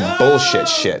Trek. That's some references. bullshit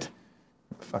shit.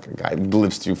 Fucking guy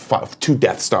lives through 2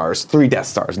 Death Stars, 3 Death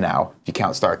Stars now, if you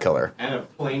count Star Killer. And a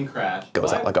plane crash.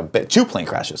 Goes out like a bitch. 2 plane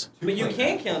crashes. But you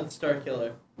can't count the Star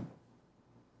Killer.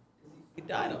 He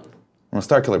died on it. Well,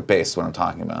 Star Killer base is what I'm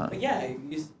talking about. But yeah,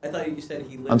 I thought you said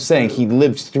he lived. I'm saying through- he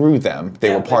lived through them. They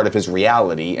Yeah, were part but- of his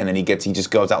reality, and then he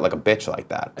just goes out like a bitch like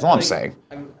that. That's all I'm Like, saying.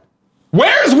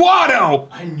 Where's Watto?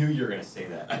 I knew you were gonna say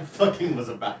that. I fucking was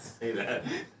about to say that.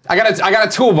 I got a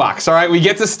toolbox. All right, we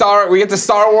get to Star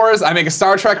Wars. I make a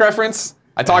Star Trek reference.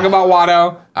 I talk about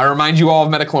Watto. I remind you all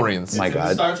of metachlorians. My It's in the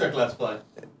God. Star Trek Let's Play.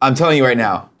 I'm telling you right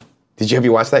now. Have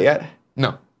you watched that yet?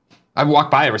 No, I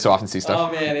walk by every so often, see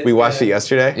stuff. Oh man, it's We watched good. it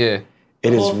yesterday. Yeah,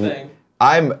 It The is. whole thing.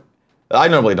 I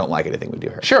normally don't like anything we do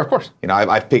here. sure, of course. You know,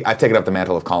 I've taken up the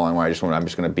mantle of Colin, where I'm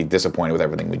just going to be disappointed with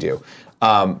everything we do.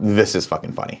 This is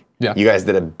fucking funny. Yeah. You guys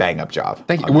did a bang up job.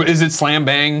 Thank you. What, is it slam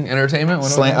bang entertainment?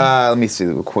 What Let me see.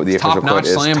 The official Top-notch quote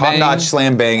is slam top bang. notch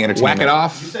slam bang entertainment. Whack it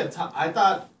off. You said I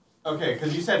thought okay,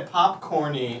 because you said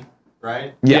popcorny,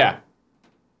 right? Yeah.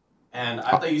 And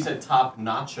I thought you said top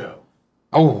nacho.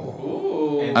 Oh,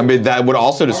 Ooh. I mean, that would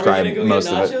also Are we describe gonna go most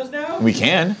get of nachos it. now? We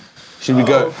can. Should we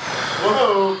go?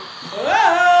 Whoa!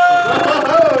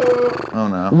 Oh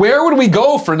no. where would we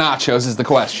go for nachos? Is the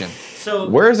question. So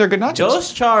Where is there good nachos?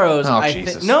 Dos Charos. Oh, I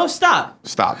Jesus. No, stop.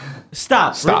 Stop.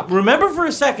 Stop. Stop. Remember for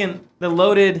a second the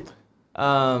loaded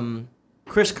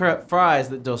crisp fries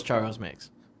that Dos Charos makes.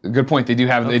 Good point. They do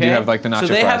have Okay? they do have like the nacho So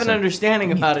they fries. have an yeah.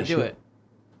 understanding of how to do it.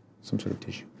 Some sort of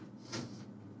tissue.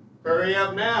 Hurry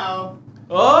up now!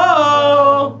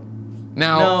 Oh!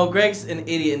 Now, No, Greg's an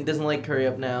idiot and doesn't like curry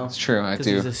up now. it's true. I 'Cause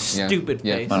do. he's a Yeah. stupid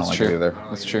Yeah, face. I don't that's like true. it either.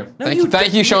 That's true. No, thank you you,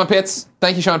 thank you, Sean Pitts.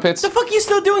 Thank you, Sean Pitts. What the fuck are you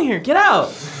still doing here? Get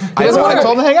out! I doesn't wanna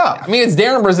told him to hang out. I mean, it's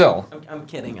Darren Brazil. I'm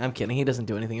kidding. I'm kidding. He doesn't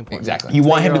do anything important. Exactly. You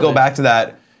want him to You're go all back to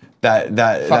that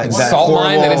Fucking salt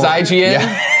mine that is horrible- IGN.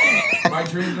 Yeah. My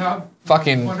dream job.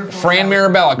 Fucking Wonderful. Fran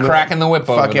Mirabella cracking the whip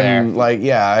over there. Fucking like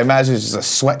I imagine it's just a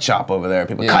sweatshop over there.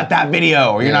 People Yeah. cut that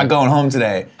video, or you're Yeah. not going home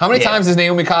today. How many Yeah. times has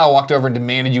Naomi Kyle walked over and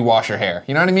demanded you wash your hair?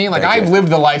 You know what I mean? Like, Thank I've you. lived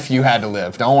the life you had to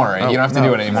live. Don't worry. you don't have to no,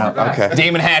 do it anymore. no, okay.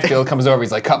 Damon Hatfield comes over.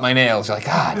 He's like, cut my nails. You're like,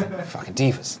 God, fucking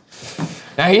divas.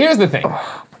 Now, here's the thing.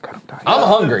 I'm the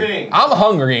hungry. thing. I'm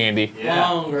hungry, Andy. Yeah.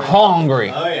 Longer.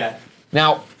 Hungry. Oh yeah.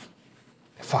 Now,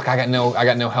 fuck, I got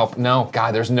no help. No,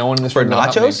 God, there's no one in this For room to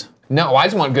help me. nachos? No, I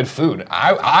just want good food.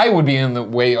 I would be in the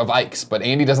way of Ike's, but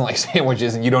Andy doesn't like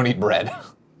sandwiches and you don't eat bread.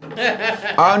 Oh no,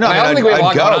 I don't I think mean, we have a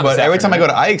lot I'd going go, on but this every time I go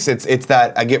afternoon. to Ike's, it's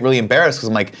that I get really embarrassed because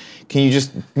I'm like, can you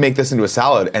just make this into a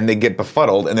salad? And they get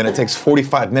befuddled, and then it takes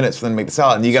 45 minutes for them to make the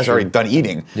salad, and you guys are already done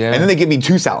eating. Yeah. And then they give me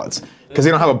 2 salads because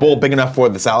they don't have a bowl big enough for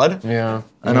the salad. Yeah.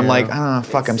 And I'm like,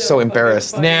 fuck, I'm so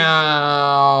embarrassed.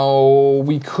 Now,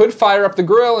 we could fire up the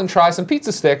grill and try some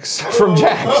pizza sticks from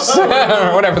Jack's, or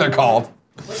whatever they're called.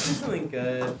 Let's do something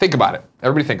good. Think about it.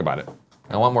 Everybody think about it.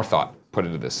 I want more thought put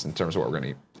into this in terms of what we're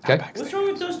going to eat. Okay? What's wrong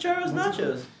with Dos Charos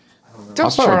nachos?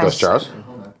 Dos Charos.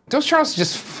 Dos Charos is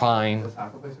just fine.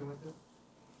 Taco place we went to?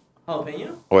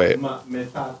 Jalapeno? Wait, Los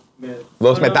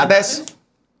Oh, no, Metates?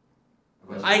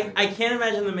 I can't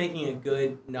imagine them making a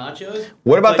good nachos.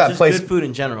 What about but that just place- Good food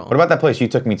in general. What about that place you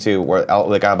took me to where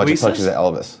they got a bunch Lisa's? of pictures of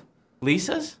Elvis?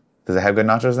 Lisa's? Does it have good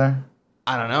nachos there?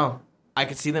 I don't know. I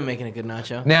could see them making a good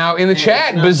nacho. Now, in the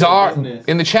chat, not Bizarre business.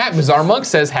 in the chat, Bizarre Monk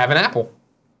says have an apple.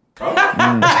 Mods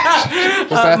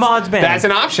band. That's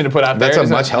an option to put out That's there. a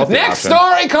isn't much it? healthier Next option.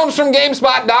 story comes from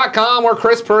GameSpot.com, where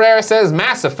Chris Pereira says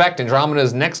Mass Effect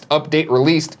Andromeda's next update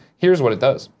released. Here's what it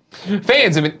does.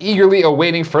 Fans have been eagerly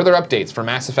awaiting further updates for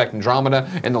Mass Effect Andromeda,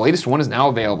 and the latest one is now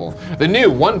available. The new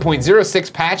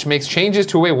 1.06 patch makes changes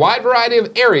to a wide variety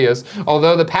of areas,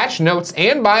 although the patch notes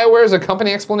and BioWare's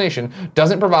accompanying explanation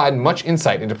doesn't provide much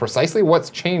insight into precisely what's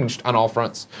changed on all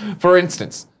fronts. For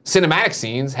instance, cinematic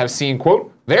scenes have seen, quote,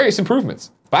 various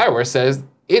improvements. BioWare says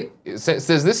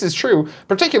this is true,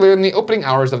 particularly in the opening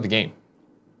hours of the game.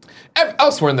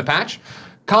 Elsewhere in the patch,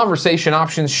 conversation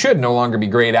options should no longer be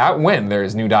grayed out when there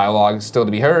is new dialogue still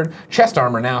to be heard. Chest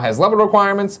armor now has level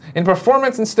requirements, and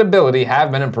performance and stability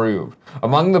have been improved.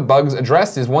 Among the bugs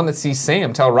addressed is one that sees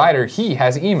Sam tell Ryder he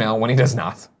has email when he does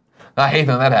not. I hate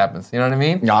when that happens. You know what I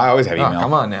mean? No, I always have email.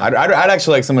 Come on now. I'd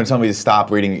actually like someone to tell me to stop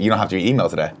reading. You don't have to read email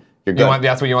today. You're good.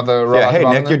 That's what you want the robot Yeah, hey, to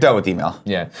Nick, you're done with email.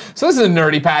 Yeah. So this is a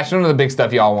nerdy patch. None of the big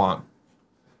stuff y'all want.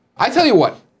 I tell you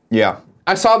what. Yeah.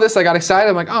 I saw this. I got excited.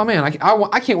 I'm like, oh man,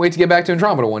 I can't wait to get back to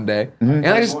Andromeda one day. And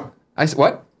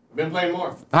what? I've been playing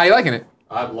more. How you liking it?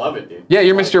 I love it, dude. Yeah,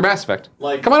 you're Mr. Mass Effect.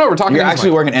 Like, come on over. Talk. You're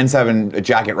actually wearing an N7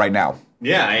 jacket right now.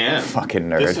 Yeah, I am. Fucking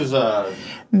nerd. This is Nerd.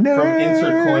 from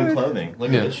Insert Coin Clothing.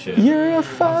 Look at this shit. You're a I'm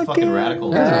fucking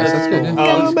radical. That's nice. That's good.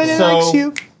 Yeah. Nobody so- likes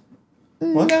you.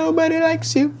 What? Nobody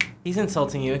likes you. He's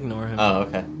insulting you. Ignore him. Oh,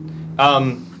 okay.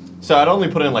 So I'd only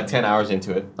put in like 10 hours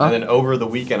into it, and then over the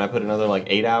weekend I put another like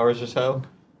 8 hours or so.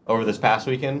 Over this past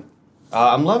weekend,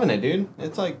 I'm loving it, dude.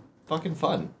 It's like fucking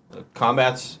fun. The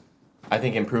combat's, I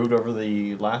think, improved over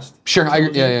the last. Sure.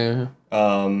 Yeah.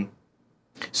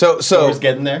 So Story's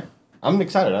getting there. I'm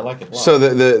excited. I like it a lot. So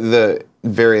the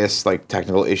various like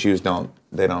technical issues don't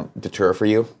deter for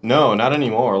you? No, not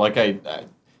anymore. Like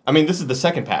I mean, this is the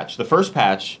second patch. The first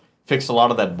patch fixed a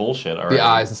lot of that bullshit already. The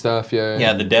eyes and stuff. Yeah.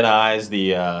 Yeah, the dead eyes.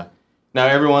 Now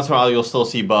every once in a while you'll still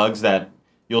see bugs that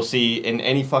you'll see in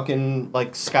any fucking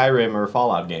like Skyrim or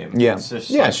Fallout game. Yeah. It's just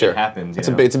yeah, like sure. It happens. It's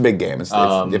a big game. It's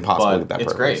impossible to get that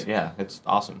it's perfect. great. Yeah, it's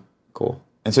awesome. Cool.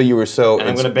 And so you were so. And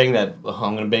I'm gonna bang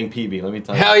PB. Let me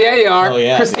tell you. Hell yeah, you are. Oh,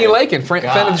 yeah, Christine man. Lakin, friend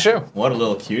of the show. What a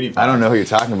little cutie. I don't know who you're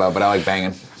talking about, but I like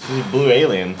banging. She's a blue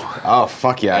alien. Oh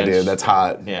fuck yeah, And dude, that's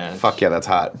hot. yeah. Fuck yeah, that's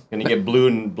hot. Gonna get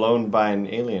blown by an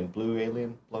alien. Blue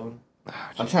alien blown.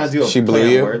 I'm trying to do a She blew play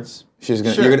on you? words. She's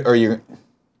gonna. Sure.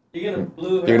 You're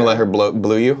gonna let her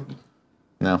blow you?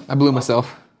 No. I blew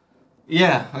myself.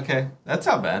 Yeah. Okay. That's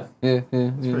not bad. Yeah.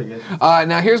 Pretty good.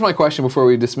 Now here's my question before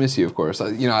we dismiss you. Of course, I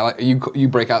like you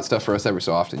break out stuff for us every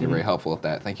so often. You're very helpful at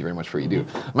that. Thank you very much for what you do.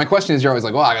 My question is, you're always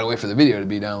like, well, I gotta wait for the video to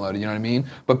be downloaded. You know what I mean?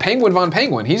 But Penguin Von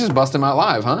Penguin, he's just busting them out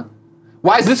live, huh?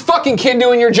 Why is this fucking kid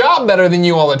doing your job better than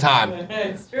you all the time?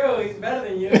 It's true. He's better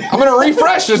than you. I'm gonna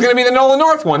refresh. There's gonna be the Nolan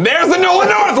North one. There's the Nolan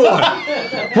North one.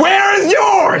 Where is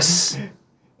yours?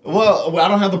 Well, I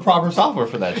don't have the proper software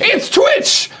for that shit. It's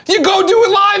Twitch. You go do it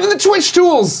live in the Twitch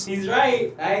tools. He's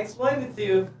right. I explained it to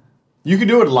you. You can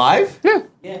do it live? Yeah.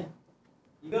 Yeah.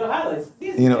 You go to highlights. It's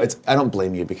easy. You know, I don't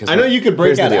blame you because I know you could break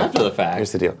here's the out deal. after the fact.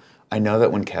 Here's the deal. I know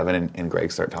that when Kevin and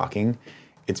Greg start talking,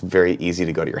 it's very easy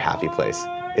to go to your happy place.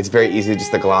 It's very easy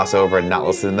just to gloss over and not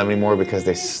listen to them anymore because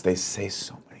they say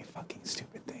so many fucking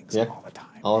stupid things all the time.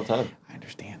 All the time. I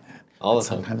understand that. All But the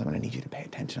time. sometimes I'm gonna need you to pay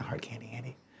attention to Hard Candy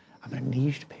Andy. I'm gonna need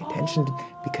you to pay attention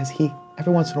because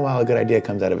every once in a while a good idea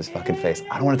comes out of his fucking face.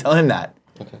 I don't want to tell him that.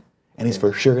 Okay. And he's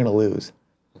for sure gonna lose.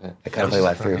 Okay. I gotta play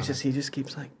live through. He just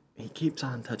keeps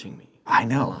on touching me. I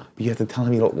know, but you have to tell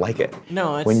him you don't like it.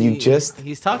 No, it's- when you just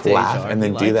he's talked to laugh HR, and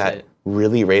then he do likes that it.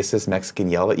 really racist Mexican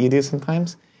yell that you do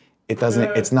sometimes, it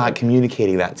doesn't. It's not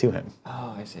communicating that to him.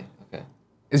 Oh, I see. Okay.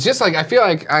 It's just like I feel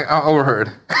like I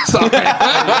overheard. Sorry.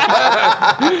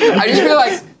 I just feel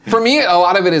like for me a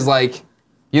lot of it is like,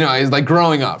 it's like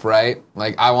growing up, right?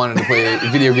 Like I wanted to play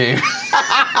video games.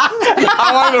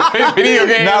 I wanted to play video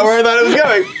games. Not where I thought it was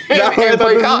going. Not where I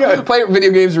thought it was going. Play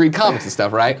video games, read comics and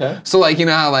stuff, right? Okay. So like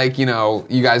how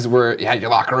you guys you had your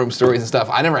locker room stories and stuff.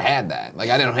 I never had that. Like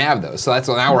I didn't have those. So that's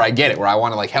now where I get it, where I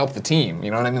want to like help the team.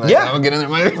 You know what I mean? Like, Yeah. I'm gonna get in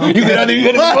there. You get out there, you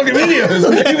get in the fucking videos.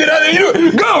 You get out there, you do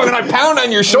it. Go, and then I pound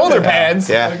on your shoulder pads.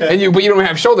 Yeah. And but you don't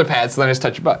have shoulder pads, so then I just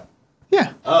touch your butt.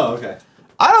 Yeah. Oh, okay.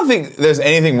 I don't think there's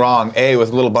anything wrong, A,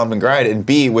 with a little bump and grind, and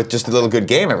B, with just a little good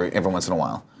game every once in a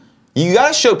while. You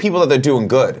gotta show people that they're doing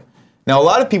good. Now, a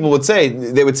lot of people would say,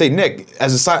 Nick,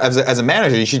 as a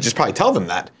manager, you should just probably tell them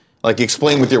that. Like,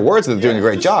 explain with your words that they're doing a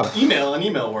great job.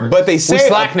 Email works. But they say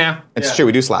Slack now. It's Yeah. true,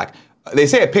 we do Slack. They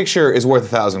say a picture is worth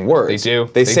 1,000 words. They do.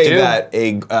 They They say do. that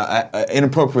a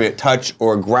inappropriate touch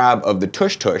or grab of the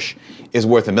tush is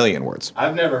worth 1,000,000 words.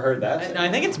 I've never heard that. And I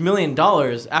think it's $1 million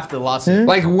after the lawsuit.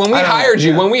 Like when we I don't know. hired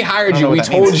you, Yeah. when we hired I you, don't know we what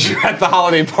that told means. you at the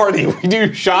holiday party we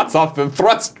do shots off the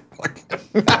thrust.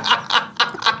 We're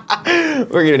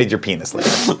gonna need your penis later.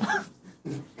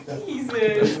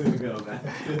 Jesus.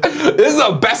 This is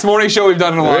the best morning show we've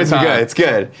done in a long It's time. good. It's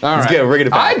good. All It's right. good. We're gonna.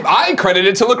 I credit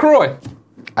it to LaCroix.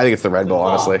 I think it's the Red Bull,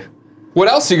 honestly. What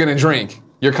else are you gonna drink?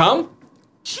 Your cum?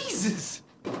 Jesus.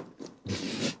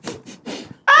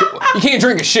 You can't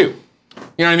drink a shoe.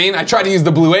 You know what I mean? I tried to use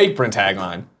the Blue Apron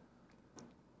tagline.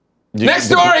 Next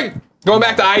story! Going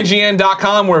back to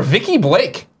IGN.com, where Vicky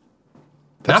Blake.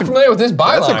 Not familiar with this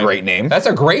byline. That's a great name. That's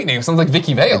a great name. Sounds like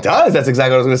Vicky Vale. It does. That's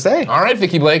exactly what I was gonna say. All right,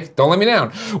 Vicky Blake, don't let me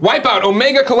down. Wipeout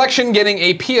Omega Collection getting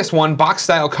a PS1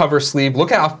 box-style cover sleeve.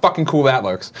 Look at how fucking cool that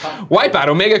looks. Wipeout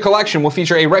Omega Collection will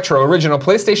feature a retro original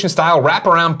PlayStation-style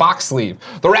wraparound box sleeve.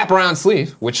 The wraparound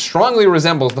sleeve, which strongly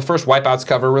resembles the first Wipeouts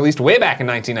cover released way back in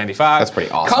 1995, That's pretty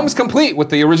awesome. comes complete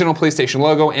with the original PlayStation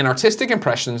logo and artistic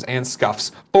impressions and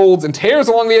scuffs, folds, and tears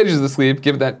along the edges of the sleeve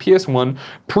give that PS1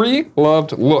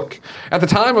 pre-loved look. At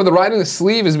the time of the writing, the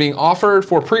sleeve is being offered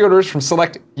for pre-orders from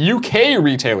select UK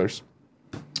retailers,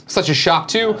 such as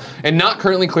Shop2, and not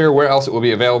currently clear where else it will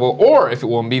be available or if it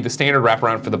will be the standard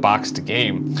wraparound for the boxed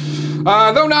game.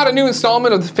 Though not a new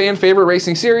installment of the fan favorite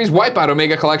racing series, Wipeout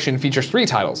Omega Collection features 3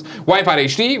 titles: Wipeout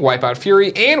HD, Wipeout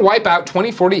Fury, and Wipeout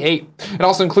 2048. It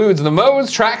also includes the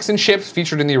modes, tracks, and ships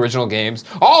featured in the original games,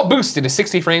 all boosted to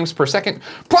 60 frames per second,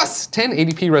 plus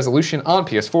 1080p resolution on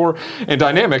PS4 and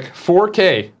dynamic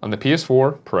 4K on the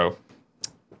PS4 Pro.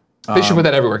 They should put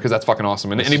that everywhere because that's fucking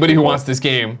awesome. And anybody who wants this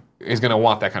game is going to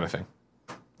want that kind of thing.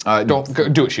 Don't go,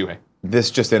 do it, Shuhei.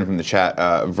 This just in from the chat.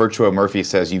 Virtua Murphy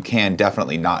says you can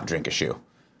definitely not drink a shoe.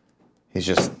 He's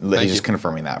just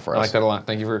confirming that for us. I like that a lot.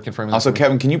 Thank you for confirming that. Also, for me.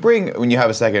 Kevin, can you bring, when you have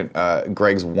a second,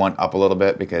 Greg's one up a little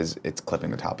bit because it's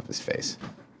clipping the top of his face.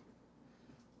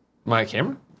 My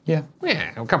camera? Yeah.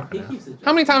 Yeah, oh, come on. Now.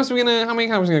 How many times are we gonna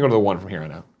go to the 1 from here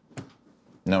on out?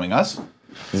 Knowing us,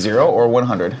 0 or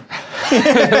 100.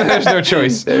 There's no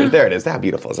choice. There it is. How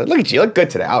beautiful is it? Look at you. You look good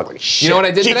today. I look like shit. You know what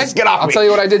I did Jesus, today? Get off I'll me. tell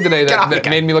you what I did today Get off that me.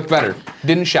 made me look better.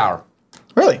 Didn't shower.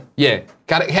 Really? Yeah,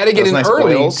 had to get Those in nice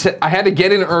early. oils? I had to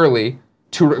get in early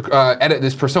to edit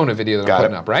this Persona video that I'm Got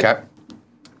putting it. up, right? Okay.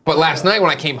 But last night when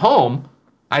I came home,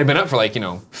 I had been up for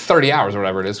 30 hours or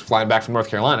whatever it is, flying back from North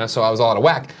Carolina, so I was all out of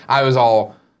whack.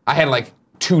 I had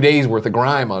 2 days worth of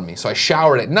grime on me, so I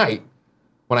showered at night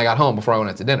when I got home before I went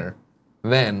out to dinner.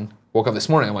 Then woke up this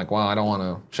morning, I'm like, wow, I don't want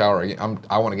to shower again.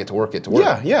 I want to get to work.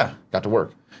 Yeah. Got to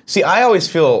work. See, I always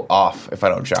feel off if I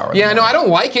don't shower. Yeah, no, I don't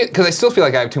like it because I still feel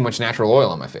like I have too much natural oil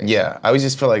on my face. Yeah, I always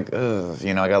just feel like, ugh,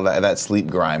 I got that sleep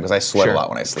grime because I sweat Sure. a lot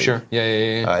when I sleep. Sure.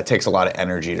 Yeah. It takes a lot of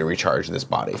energy to recharge this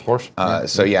body. Of course.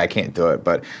 So yeah, I can't do it.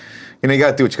 But you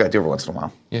got to do what you got to do every once in a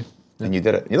while. Yeah. And you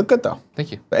did it. You look good though.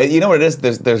 Thank you. You know what it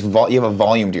is? You have a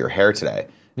volume to your hair today.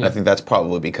 And I think that's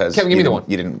probably because Kevin, give me the one.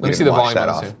 You didn't. Let me see didn't the wash volume that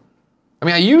on off. this here. I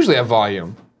mean, I usually have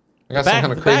volume. I got some kind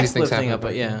of The crazy back's things lifting happening. up,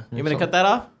 but yeah. You want me to cut that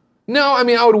off? No, I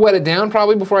mean, I would wet it down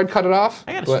probably before I'd cut it off.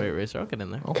 I got a but- straight razor. I'll get in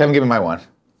there. Kevin, give me my one.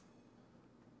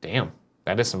 Damn,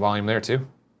 that is some volume there too.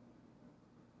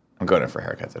 I'm going in for a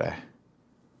haircut today.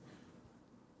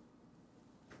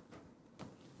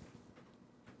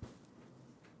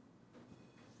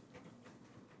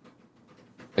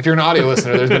 If you're an audio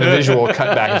listener, there's been a visual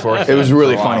cut back and forth. It was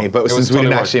really for a while. funny, but It was since we totally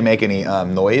didn't worked. actually make any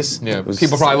noise, Yeah, it was-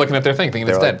 people probably looking at their thing thinking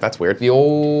it's They're like, dead. "That's weird." The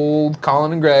old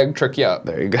Colin and Greg trick you up.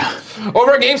 There you go.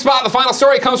 Over at GameSpot, the final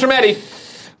story comes from Eddie.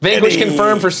 Vanquish Eddie.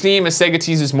 confirmed for Steam as Sega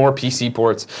teases more PC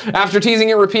ports. After teasing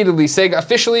it repeatedly, Sega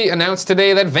officially announced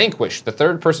today that Vanquish, the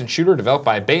third-person shooter developed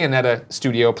by Bayonetta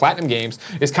studio Platinum Games,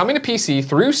 is coming to PC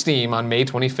through Steam on May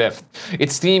 25th.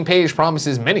 Its Steam page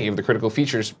promises many of the critical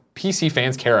features PC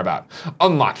fans care about: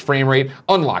 unlocked frame rate,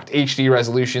 unlocked HD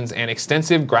resolutions, and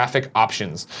extensive graphic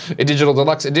options. A digital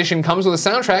deluxe edition comes with a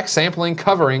soundtrack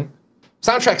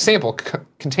sample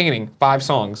containing 5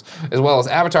 songs, as well as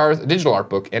avatars, a digital art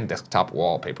book, and desktop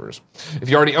wallpapers. If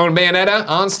you already own Bayonetta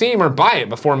on Steam or buy it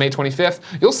before May 25th,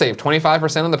 you'll save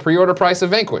 25% on the pre-order price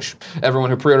of Vanquish. Everyone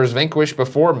who pre-orders Vanquish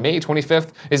before May 25th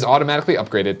is automatically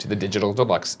upgraded to the digital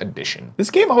deluxe edition.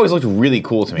 This game always looked really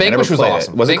cool to me. Vanquish I was never played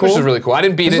awesome. It. Was Vanquish it cool? was really cool. I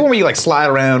didn't beat This is it. one where you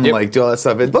slide around Yep. and do all that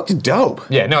stuff. It looked dope.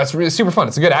 Yeah, no, it's really super fun.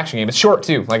 It's a good action game. It's short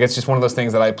too. It's just one of those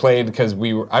things that I played because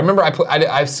I remember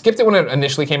I skipped it when it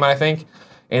initially came out, I think,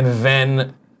 and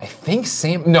then I think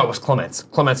it was Clements.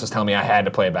 Clements was telling me I had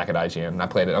to play it back at IGN, and I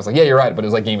played it. I was like, yeah, you're right, but it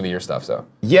was Game of the Year stuff, so.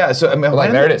 Yeah, so I mean,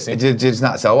 there it is, see? Did it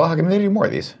not sell well? How come they do more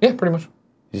of these? Yeah, pretty much.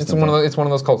 It's one of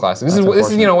those cult classics. This That's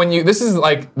is unfortunate. this is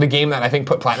the game that I think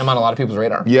put Platinum on a lot of people's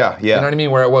radar. Yeah. You know what I mean?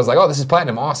 Where it was like, oh, this is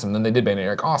Platinum, awesome. Then they did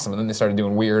Bayonetta, awesome. And then they started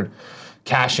doing weird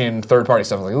cash-in third-party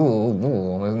stuff. I was like,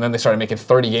 ooh. And then they started making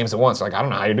 30 games at once. Like, I don't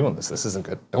know how you're doing this. This isn't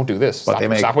good. Don't do this. But they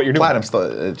make Stop what you're doing. Platinum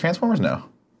still, Transformers? No.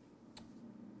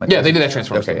 Yeah, they did that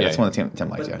Transformers. Okay, Yeah, that's one of Tim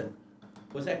likes, yeah.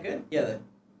 Was that good? Yeah.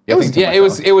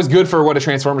 It was good for what a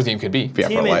Transformers game could be. Yeah,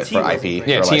 for TMNT IP. wasn't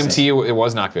Yeah, for license. TMT, it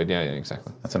was not good. Yeah,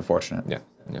 exactly. That's unfortunate. Yeah.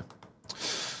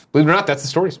 Believe it or not, that's the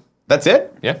stories. That's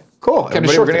it? Yeah. Cool. Kept it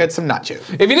Everybody, short we're going to today. get some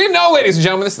nachos. If you didn't know, ladies and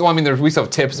gentlemen, we still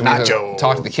have tips and we have to Nachos.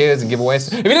 talk to the kids and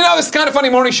giveaways. If you didn't know, this is Kind of Funny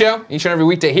Morning Show. Each and every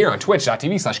weekday here on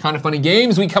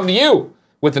twitch.tv/kindoffunnygames, we come to you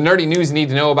with the nerdy news you need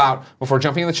to know about before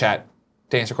jumping in the chat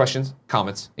to answer questions,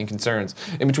 comments, and concerns.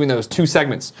 In between those two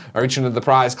segments, I reach into the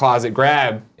prize closet,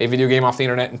 grab a video game off the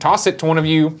internet, and toss it to one of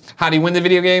you. How do you win the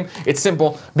video game? It's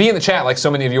simple. Be in the chat like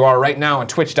so many of you are right now on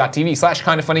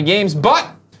twitch.tv/kindoffunnygames. But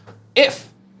if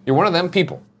you're one of them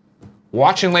people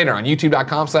watching later on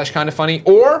youtube.com/kindoffunny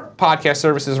or podcast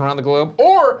services around the globe,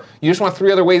 or you just want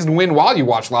 3 other ways to win while you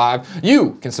watch live,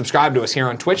 you can subscribe to us here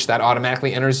on Twitch. That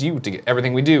automatically enters you to get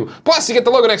everything we do. Plus, you get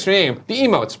the logo next to your name, the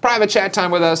emotes, private chat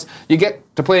time with us. You get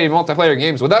to play multiplayer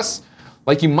games with us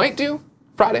like you might do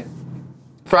Friday.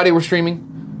 Friday we're streaming.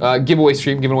 Giveaway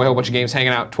stream, giving away a whole bunch of games,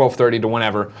 hanging out 12:30 to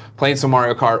whenever, playing some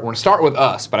Mario Kart. We're going to start with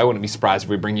us, but I wouldn't be surprised if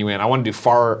we bring you in. I want to do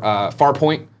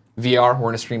Farpoint VR. We're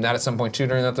going to stream that at some point too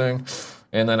during that thing.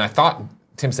 And then I thought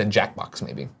Tim said Jackbox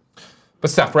maybe. But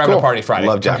stuff, we're having a party Friday.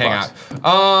 Love Come hang Jackbox.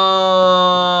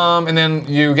 out. And then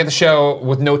you get the show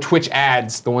with no Twitch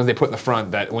ads, the ones they put in the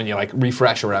front that when you like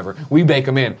refresh or whatever, we bake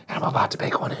them in. And I'm about to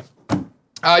bake one in.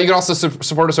 You can also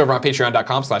support us over on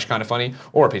patreon.com/kindoffunny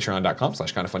or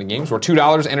patreon.com/kindoffunnygames, where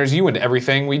 $2 enters you into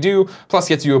everything we do, plus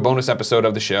gets you a bonus episode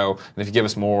of the show. And if you give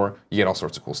us more, you get all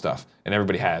sorts of cool stuff. And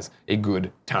everybody has a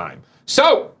good time.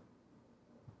 So,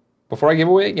 before I give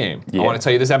away a game, I want to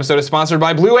tell you this episode is sponsored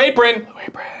by Blue Apron.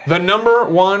 The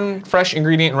 #1 fresh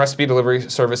ingredient and recipe delivery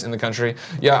service in the country.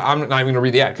 Yeah, I'm not even going to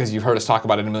read the ad because you've heard us talk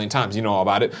about it a million times. You know all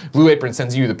about it. Blue Apron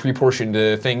sends you the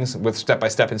pre-portioned things with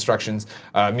step-by-step instructions.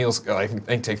 Meals, I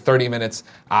think, take 30 minutes.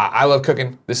 I love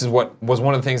cooking. This is what was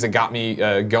one of the things that got me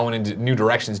going into new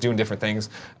directions, doing different things.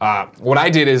 What I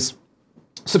did is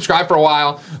subscribed for a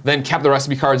while, then kept the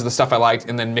recipe cards of the stuff I liked,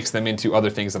 and then mixed them into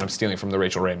other things that I'm stealing from the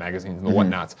Rachel Ray magazine and the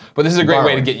whatnots. But this is a great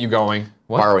way to get you going.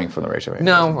 What? Borrowing from the Rachel Ray.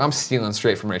 No, I'm stealing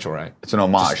straight from Rachel Ray. It's an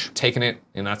homage. Just taking it,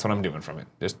 and that's what I'm doing from it.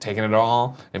 Just taking it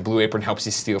all, and Blue Apron helps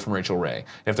you steal from Rachel Ray.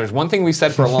 And if there's one thing we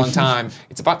said for a long time,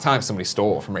 it's about time somebody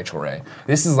stole from Rachel Ray.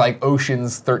 This is like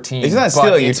Ocean's 13. It's not but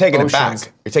stealing, you're it's taking it Ocean's-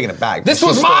 back. You're taking it back. This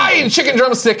was mine, chicken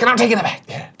drumstick, and I'm taking it back.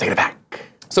 Yeah, taking it back.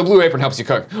 So Blue Apron helps you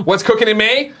cook. What's cooking in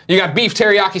May? You got beef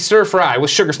teriyaki stir fry with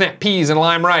sugar snap peas and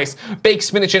lime rice, baked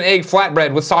spinach and egg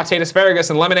flatbread with sauteed asparagus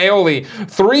and lemon aioli,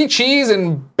 3 cheese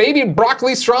and baby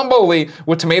broccoli stromboli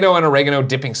with tomato and oregano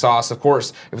dipping sauce. Of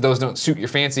course, if those don't suit your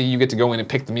fancy, you get to go in and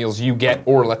pick the meals you get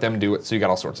or let them do it. So you got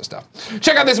all sorts of stuff.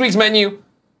 Check out this week's menu.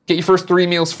 Get your first 3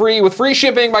 meals free with free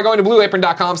shipping by going to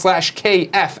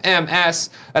blueapron.com/KFMS.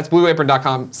 That's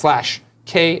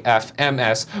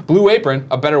blueapron.com/KFMS. Blue Apron,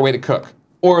 a better way to cook.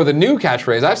 Or the new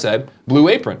catchphrase I've said, Blue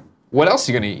Apron. What else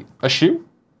are you gonna eat? A shoe?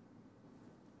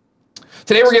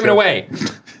 Today we're giving away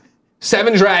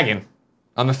 7th Dragon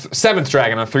on the 7th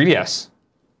Dragon on 3DS.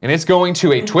 And it's going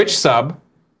to a Twitch sub.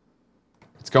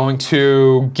 It's going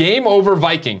to Game Over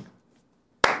Viking.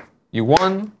 You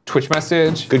won, Twitch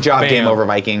message. Good job, Bam. Game Over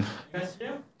Viking.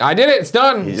 I did it, it's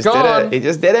done, He it's just gone. did it. He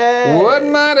just did it. What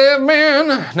might have been?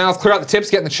 Now let's clear out the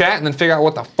tips, get in the chat, and then figure out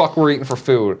what the fuck we're eating for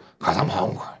food. Cause I'm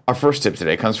hungry. Our first tip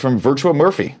today comes from Virtua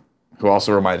Murphy, who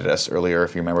also reminded us earlier,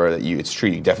 if you remember, that it's true,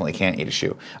 you definitely can't eat a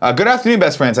shoe. Good afternoon,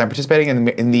 best friends. I'm participating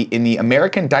in the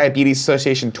American Diabetes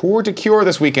Association Tour to Cure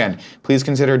this weekend. Please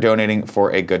consider donating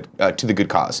for a good to the good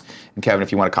cause. And Kevin,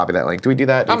 if you want to copy that link, do we do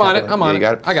that? I'm on it. I'm on You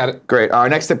got it. I got it. Great. Our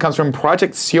next tip comes from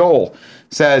Project Seoul.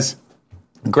 Says,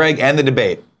 Greg, end the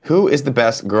debate. Who is the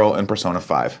best girl in Persona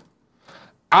 5?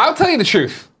 I'll tell you the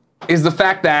truth, is the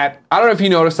fact that, I don't know if you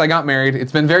noticed, I got married.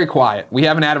 It's been very quiet. We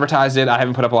haven't advertised it. I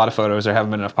haven't put up a lot of photos. There haven't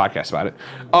been enough podcasts about it.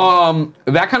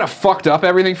 That kind of fucked up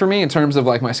everything for me in terms of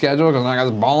like my schedule, because I got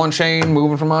this ball and chain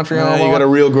moving from Montreal. You got a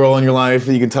real girl in your life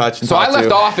that you can touch and So talk I left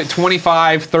to. off at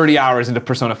 25, 30 hours into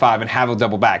Persona 5 and have a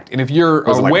double backed. And if you're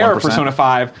Was it like aware of 1%? Persona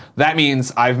 5, that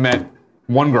means I've met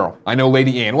one girl. I know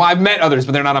Lady Anne. Well, I've met others,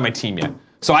 but they're not on my team yet.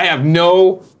 So I have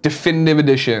no definitive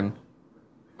edition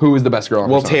who is the best girl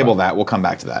in We'll Persona table 5. that. We'll come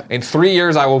back to that. In 3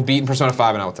 years, I will beat in Persona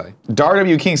 5 and I will tell you. Dar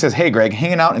W. King says, hey, Greg,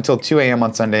 hanging out until 2 a.m.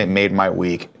 on Sunday made my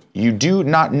week. You do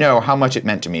not know how much it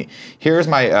meant to me. Here's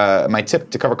my my tip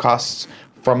to cover costs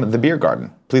from the beer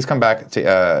garden. Please come back to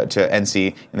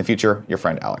NC in the future. Your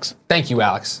friend, Alex. Thank you,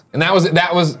 Alex. And that was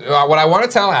what I want to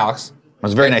tell Alex. It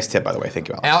was a very nice tip, by the way. Thank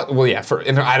you, Alex. Well, yeah,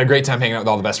 I had a great time hanging out with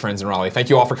all the best friends in Raleigh. Thank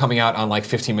you all for coming out on like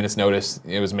 15 minutes notice.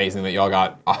 It was amazing that y'all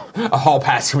got a hall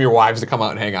pass from your wives to come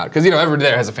out and hang out. Because, everybody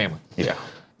there has a family. Yeah.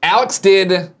 Alex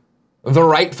did the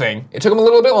right thing. It took him a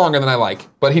little bit longer than I like,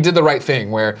 but he did the right thing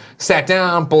where sat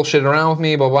down, bullshitted around with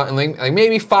me, blah, blah, and like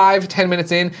maybe 5-10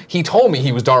 minutes in, he told me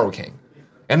he was Darwa King.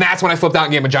 And that's when I flipped out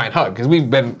and gave him a giant hug, because we've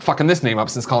been fucking this name up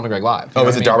since Colin and Greg Live. Oh,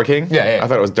 was it Darwa King? Yeah. I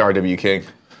thought it was Dar W King.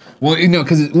 Well, no,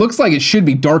 because it looks like it should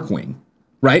be Darkwing,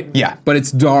 right? Yeah. But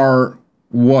it's Darwa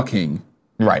King.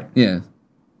 Right. Yeah.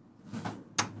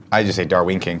 I just say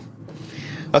Darwin King.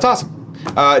 That's awesome.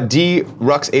 D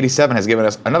Rux87 has given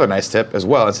us another nice tip as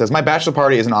well. It says, my bachelor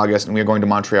party is in August and we are going to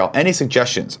Montreal. Any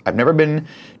suggestions? I've never been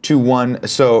to one,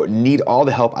 so need all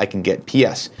the help I can get.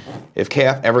 P.S. If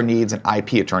KF ever needs an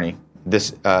IP attorney,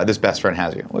 this best friend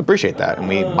has you. We appreciate that, and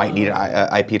we might need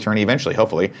an IP attorney eventually,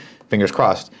 hopefully. Fingers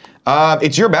crossed.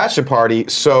 It's your bachelor party,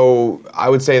 so I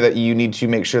would say that you need to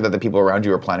make sure that the people around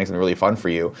you are planning something really fun for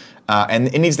you,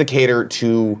 and it needs to cater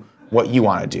to what you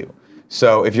want to do.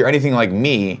 So if you're anything like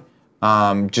me,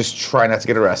 just try not to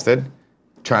get arrested,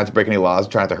 try not to break any laws,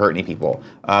 try not to hurt any people.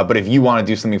 But if you want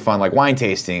to do something fun like wine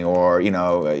tasting, or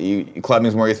clubbing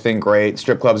is more your thing, great.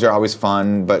 Strip clubs are always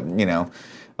fun, but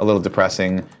a little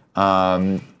depressing.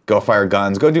 Go fire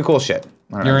guns, go do cool shit.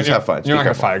 I don't know, just have fun. You're not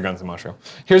going to fire guns in Montreal.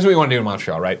 Here's what we want to do in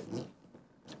Montreal, right?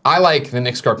 I like the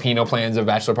Nick Scarpino plans of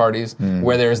bachelor parties,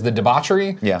 where there's the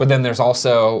debauchery, but then there's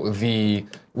also we're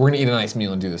going to eat a nice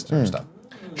meal and do this stuff.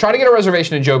 Try to get a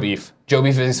reservation at Joe Beef. Joe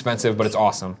Beef is expensive, but it's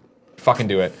awesome. Fucking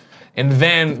do it. And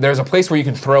then there's a place where you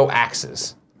can throw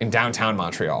axes in downtown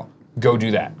Montreal. Go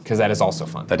do that, because that is also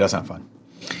fun. That does sound fun.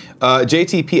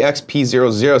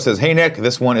 JTPXP00 says, hey Nick,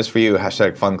 this one is for you,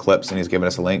 hashtag fun clips, and he's given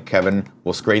us a link. Kevin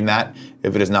will screen that.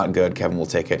 If it is not good, Kevin will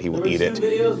take it, he will eat it,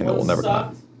 and it will never come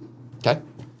out. Okay.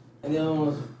 And the other one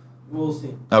was, we'll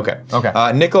see. Okay.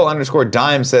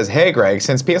 Nickel_Dime says, hey Greg,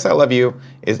 since PS I Love You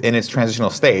is in its transitional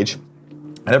stage,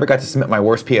 I never got to submit my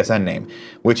worst PSN name,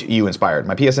 which you inspired.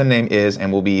 My PSN name is,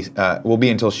 and will be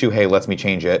until Shuhei lets me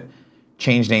change it.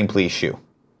 Change name, please, Shu.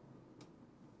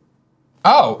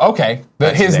 Oh, okay.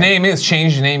 His name is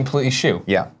Change Name, Please Shu.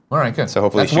 Yeah. All right, good. So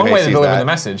hopefully that's one Shuhei way to sees deliver that, the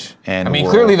message. and I mean,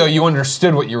 we'll- clearly, though, you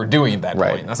understood what you were doing at that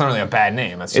Right. point. That's not really a bad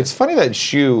name. That's just, It's funny that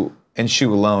Shu and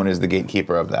Shu alone is the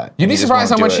gatekeeper of that. you'd be He just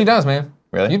surprised how won't much do he it. does, man.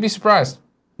 Really? You'd be surprised.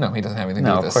 No, he doesn't have anything to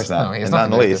do No, with of this. course not. No, he has And not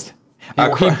in nothing the to do with least.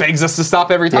 this. He begs us to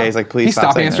stop every time. he's like, please He stop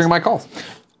stopped saying answering this. my calls.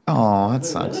 Oh, that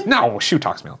sucks. No, Shu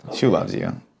talks to me all the time. Shu loves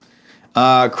you.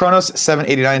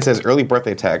 Kronos789 says, early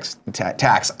birthday tax.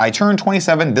 I turned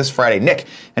 27 this Friday. Nick,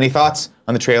 any thoughts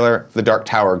on the trailer, The Dark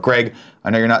Tower? Greg, I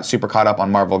know you're not super caught up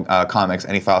on Marvel comics.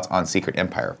 Any thoughts on Secret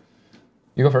Empire?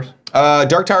 You go first.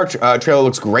 Dark Tower trailer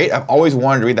looks great. I've always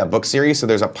wanted to read that book series, so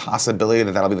there's a possibility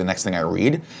that that'll be the next thing I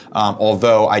read.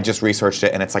 Although I just researched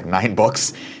it and it's like 9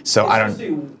 books, so I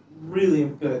don't. Really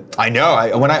good. I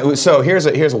know. So here's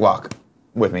a walk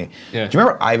with me. Yeah. Do you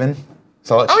remember Ivan?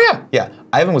 So Oh, yeah. Yeah.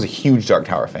 Ivan was a huge Dark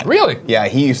Tower fan. Really? Yeah.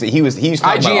 He used to talk about it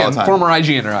all the IGN, time. former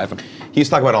IGNer Ivan. He used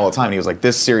to talk about it all the time. And he was like,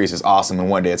 "This series is awesome, and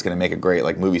one day it's going to make a great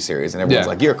like movie series." And everyone's Yeah.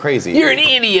 like, "You're crazy." You're an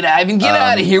idiot, Ivan. Get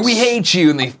out of here. We hate you.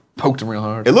 And they poked him real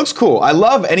hard. It looks cool. I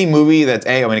love any movie that's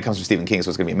A, I mean, it comes from Stephen King, so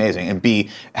it's going to be amazing, and B,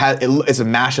 it's a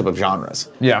mashup of genres.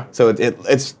 Yeah. So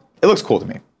it looks cool to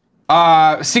me.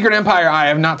 Secret Empire, I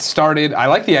have not started. I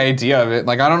like the idea of it.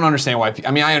 Like, I don't understand why.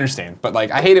 I mean, I understand, but like,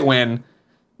 I hate it when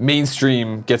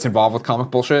mainstream gets involved with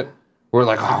comic bullshit. We're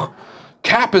like, oh,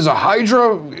 Cap is a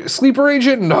Hydra sleeper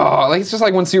agent? No. Like, it's just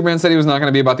like when Superman said he was not going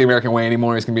to be about the American way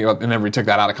anymore. He's going to be about, and everybody took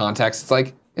that out of context. It's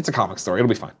like, it's a comic story. It'll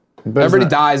be fine. But Everybody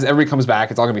it's not- dies. Everybody comes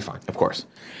back. It's all going to be fine. Of course.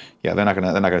 Yeah, they're not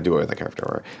gonna do it with the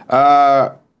character.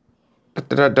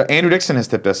 Andrew Dixon has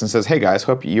tipped us and says, "Hey guys,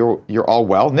 hope you're all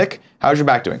well. Nick, how's your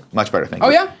back doing? Much better, thank you."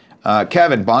 Oh, yeah?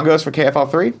 Kevin, bongos for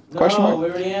KFL3? Question mark? we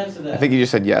already answered that. I think you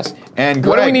just said yes. And Greg,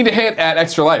 What do we need to hit at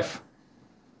Extra Life?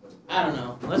 I don't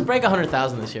know. Let's break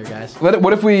 100,000 this year, guys. What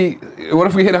if we hit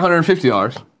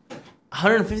 $150?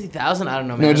 150,000? I don't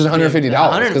know, man. No, just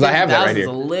 $150, 'cause I have that right here. is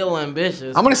a little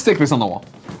ambitious. I'm going to stick this on the wall.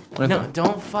 Right No, there.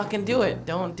 don't fucking do it.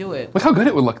 Don't do it. Look how good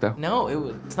it would look, though. No,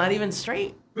 it's not even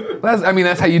straight.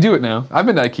 That's how you do it now. I've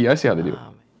been to IKEA. I see how they do it.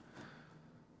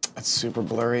 It's super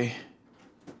blurry.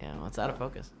 Yeah, well, it's out of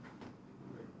focus.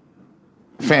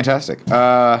 Fantastic.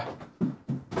 The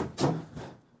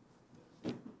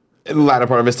latter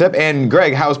part of his tip. And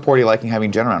Greg, how's Porty liking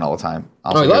having Jen around all the time?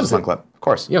 Also, he here's loves a fun it. clip. Of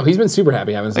course. Yo, he's been super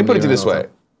happy having. Let me put it to somebody this around all way: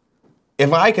 the time.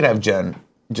 if I could have Jen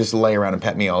just lay around and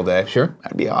pet me all day, Sure.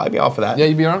 I'd be all for that. Yeah,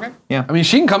 you'd be okay. Yeah. I mean,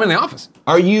 she can come in the office.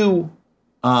 Are you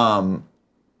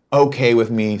okay with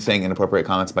me saying inappropriate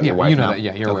comments about Yeah, your wife you know now? that.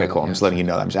 Yeah, you're aware okay. of Cool. that, I'm just yeah. letting you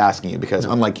know that. I'm just asking you because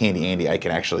unlike Candy Andy, I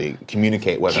can actually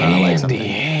communicate whether or not I like something.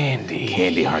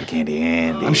 Candy, hard Candy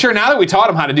Andy. I'm sure now that we taught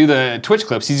him how to do the Twitch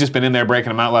clips, he's just been in there breaking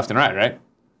them out left and right, right?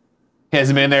 He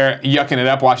hasn't been there yucking it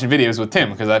up watching videos with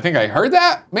Tim, because I think I heard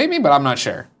that, maybe, but I'm not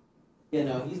sure. Yeah,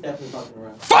 no, he's definitely fucking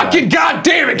around. Fucking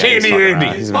goddamn it, Yeah, he's Candy fucking around.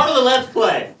 Andy! He's Part of the Let's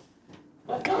Play.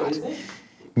 What? No, is it?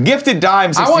 Gifted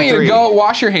Dime 63. I want you to go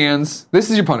wash your hands. This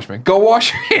is your punishment. Go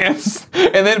wash your hands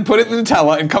and then put it in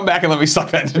Nutella and come back and let me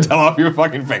suck that Nutella off your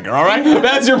fucking finger, all right?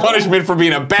 That's your punishment for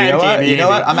being a bad You know what? Candy You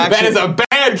know Andy. what? That is a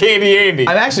bad Candy Andy.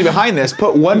 I'm actually behind this.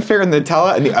 Put one finger in the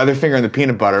Nutella and the other finger in the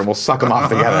peanut butter, and we'll suck them off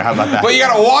together. How about that? But you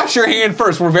gotta wash your hand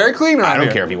first. We're very clean around I don't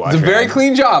here. care if you wash It's a your very hand.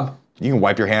 clean job. You can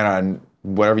wipe your hand on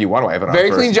whatever you want to wipe it on Very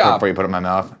first clean job. before you put it in my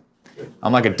mouth.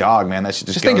 I'm like a dog, man. That shit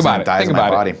just think goes about and it. dies Think in my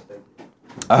about body. it.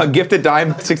 Gifted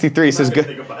Dime 63 says good.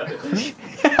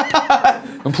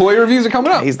 Employee reviews are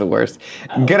coming up. He's the worst.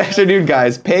 Good afternoon,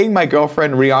 guys. Paying my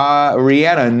girlfriend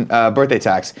Rhiannon birthday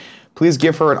tax. Please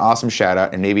give her an awesome shout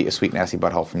out and maybe a sweet nasty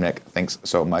butthole from Nick. Thanks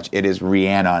so much. It is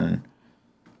Rhiannon.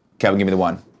 Kevin, give me the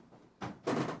one.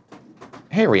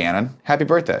 Hey, Rhiannon. Happy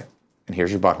birthday. And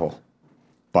here's your butthole.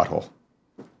 Butthole.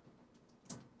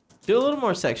 Do a little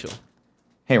more sexual.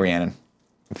 Hey, Rhiannon.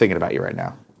 I'm thinking about you right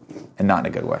now. And not in a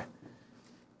good way.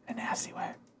 A nasty way.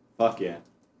 Fuck yeah.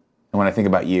 And when I think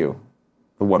about you,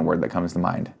 the one word that comes to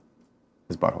mind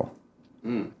is butthole.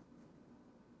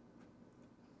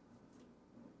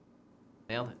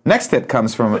 Nailed it. Next tip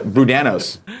comes from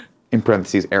Brudanos, in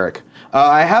parentheses, Eric.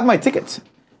 I have my tickets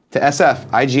to SF,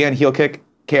 IGN, Heel Kick,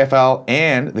 KFL,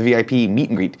 and the VIP meet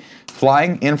and greet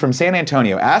flying in from San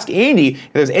Antonio. Ask Andy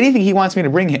if there's anything he wants me to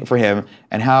bring for him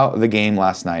and how was the game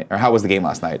last night.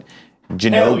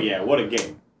 Hell yeah, what a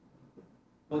game.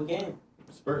 What game?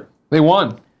 Spurs. They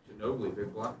won. Ginobili,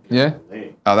 big block. Yeah.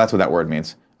 Hey. Oh, that's what that word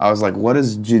means. I was like, what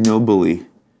is Ginobili?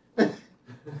 I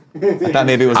thought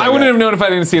maybe it was like I wouldn't have known if I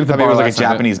didn't see it at the maybe it bar was like a last night.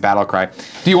 Japanese battle cry.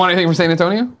 Do you want anything from San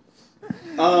Antonio?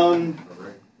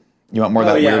 You want more of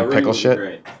that weird Ring pickle was shit?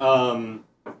 Great.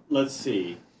 Let's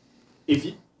see. If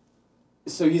you,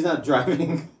 so he's not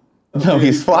driving. No,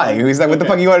 he's flying. He's like, what the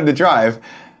fuck you wanted to drive?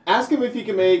 Ask him if he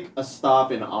can make a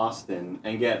stop in Austin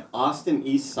and get Austin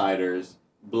East Siders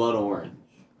Blood Orange.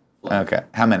 Okay,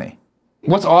 how many?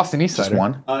 What's Austin East Just Sider?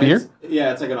 one? Beer?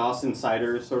 It's like an Austin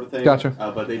cider sort of thing. Gotcha.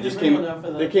 But they just bring came. enough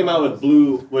of that They came out with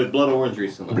Blood Orange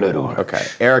recently. Okay,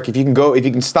 Eric, if you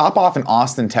can stop off in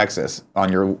Austin, Texas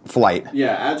on your flight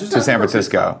Yeah, just to ask San for a pit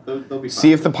Francisco, stop. They'll be see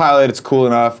fine. if the pilot is cool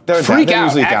enough. They're Freak out.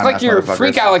 usually Act down like ass you're motherfuckers.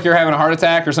 freak out like you're having a heart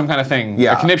attack or some kind of thing.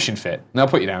 Yeah. A conniption fit. And they'll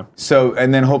put you down. So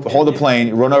and then hold the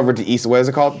plane, run over to East. What is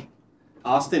it called?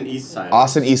 Austin East Side.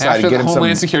 Austin East Side. After Get the him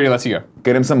Homeland some. Security lets you go.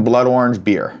 Get him some blood orange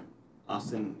beer.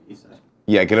 Austin East Side.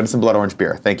 Yeah, get him some blood orange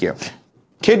beer. Thank you.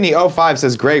 Kidney05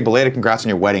 says, Greg, belated congrats on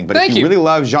your wedding. But Thank if you you. really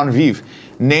love Genevieve,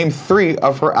 name 3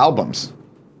 of her albums.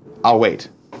 I'll wait.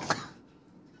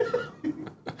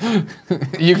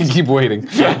 You can keep waiting.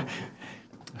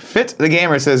 Fit the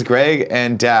Gamer says, Greg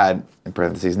and Dad, in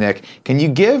parentheses, Nick, can you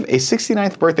give a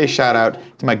 69th birthday shout out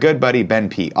to my good buddy Ben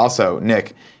P? Also,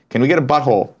 Nick, can we get a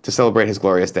butthole to celebrate his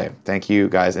glorious day? Thank you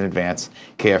guys in advance,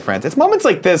 KF friends. It's moments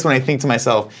like this when I think to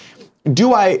myself, am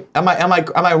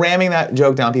I ramming that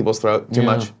joke down people's throat too Yeah.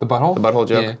 much? The butthole? The butthole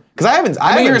joke? Yeah. Because I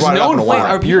haven't You're just brought it up in a known for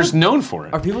while. it. You're just known for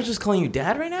it. Are people just calling you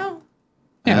dad right now?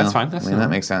 Yeah, that's No, fine. That's I mean, fine. that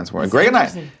makes sense. Greg and I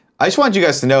interesting. just want you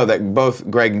guys to know that both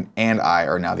Greg and I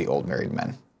are now the old married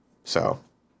men. So,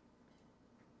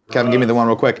 Kevin, give me the one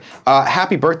real quick.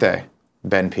 Happy birthday,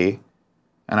 Ben P.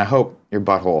 And I hope your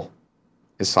butthole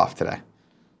is soft today.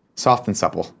 Soft and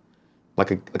supple.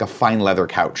 Like a fine leather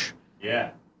couch. Yeah.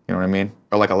 You know what I mean?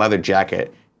 Or like a leather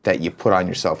jacket that you put on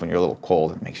yourself when you're a little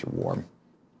cold and makes you warm.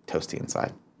 Toasty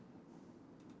inside.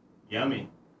 Yummy.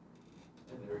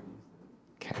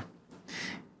 Okay.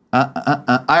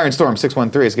 Iron Storm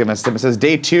 613 is giving us a tip. It says,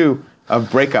 day 2 of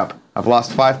breakup. I've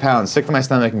lost 5 pounds, sick to my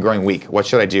stomach and growing weak. What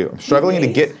should I do? I'm struggling to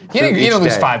get through You each don't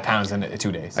lose day. 5 pounds in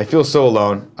 2 days. I feel so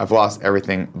alone. I've lost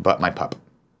everything but my pup.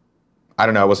 I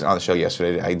don't know. I wasn't on the show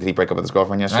yesterday. Did he break up with his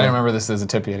girlfriend I yesterday? didn't remember this as a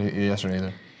tip yesterday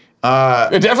either.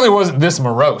 It definitely wasn't this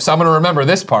morose. I'm going to remember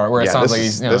this part where it Yeah, sounds this like is-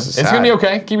 he's. You know, this is it's going to be sad.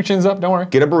 okay. Keep your chins up. Don't worry.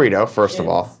 Get a burrito, first of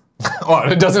all.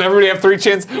 Oh, doesn't everybody have 3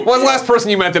 chins? When's the last person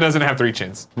you met that doesn't have 3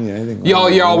 chins? Yeah, I think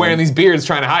You're all wearing these beards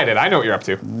trying to hide it. I know what you're up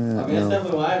to. I mean, that's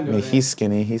definitely why I'm doing it. He's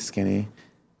skinny.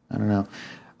 I don't know.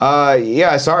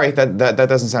 Yeah, sorry. That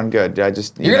doesn't sound good. I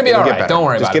just You're gonna be it'll all get right. better. Don't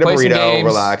worry just about it. Just Play get a some burrito, games.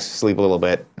 relax, sleep a little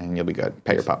bit, and you'll be good.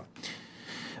 Pet your pup.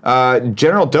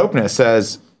 General Dopeness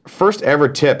says, first ever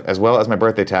tip as well as my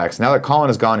birthday tax. Now that Colin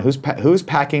is gone, who's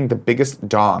packing the biggest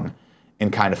dong in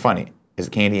Kind of Funny? Is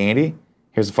it Candy Andy?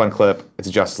 Here's a fun clip. It's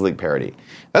a Justice League parody.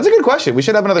 That's a good question. We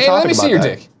should have another Hey, topic let me about see your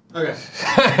that. dick. Okay.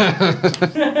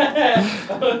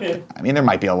 I mean, there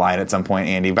might be a line at some point,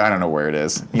 Andy, but I don't know where it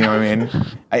is. You know what I mean?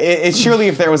 It's surely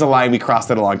if there was a line, we crossed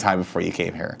it a long time before you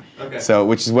came here. Okay. So,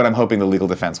 which is what I'm hoping the legal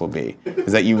defense will be,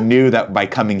 is that you knew that by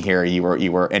coming here, you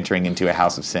were entering into a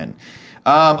house of sin.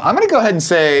 I'm going to go ahead and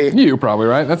say You probably,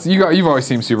 right? You've always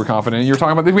seemed super confident. You were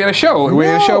talking about this. We had a show. We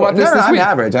had a show about this I'm week.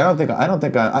 average. I don't think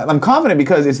I'm confident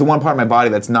because it's the one part of my body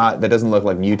that doesn't look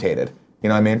like mutated. You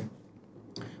know what I mean?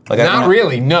 Like Not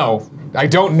really. No, I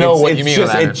don't know what you mean by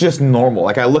that. It's just normal.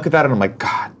 Like I look at that and I'm like,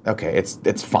 God, okay,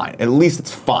 it's fine. At least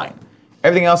it's fine.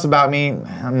 Everything else about me,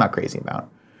 I'm not crazy about.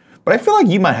 But I feel like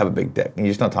you might have a big dick and you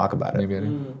just don't talk about it. Maybe I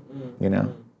do. You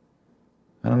know?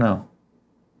 I don't know.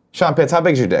 Sean Pitts, how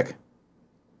big's your dick?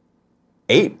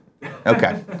 8?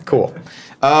 Okay, cool.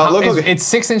 It's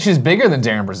 6 inches bigger than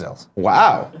Darren Brazil's.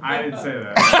 Wow. I didn't say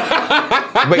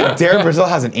that. Wait, Darren Brazil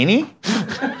has an innie?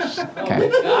 Okay.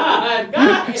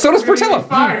 God. So does Portillo.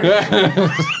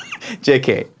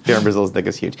 JK, Darren Brazil's dick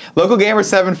is huge. Local Gamer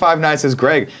 759 says,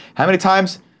 Greg, how many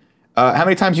times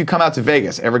you come out to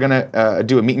Vegas? Ever gonna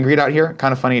do a meet and greet out here?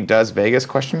 Kind of funny. Does Vegas? ?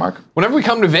 Whenever we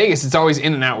come to Vegas, it's always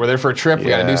in and out. We're there for a trip. We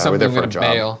got to do Yeah, something. we're there We're for a gonna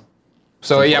job. bail.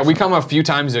 So yeah, we come a few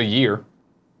times a year.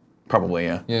 Probably,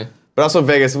 yeah. Yeah. But also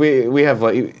Vegas, we have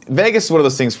like Vegas is one of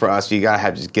those things for us. You gotta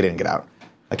have just get in, get out.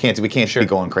 We can't be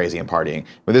going crazy and partying.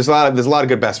 But there's a lot of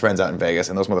good best friends out in Vegas,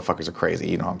 and those motherfuckers are crazy.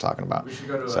 You know what I'm talking about. We should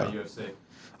go to UFC.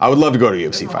 I would love to go to a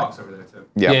UFC There's fight. Hawks over there too.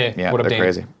 Yeah, what up, they're Danny?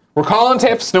 crazy. We're calling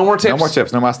tips. No more tips. No more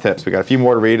tips. No more tips. We got a few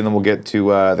more to read, and then we'll get to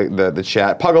the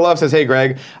chat. Puggle Love says, "Hey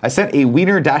Greg, I sent a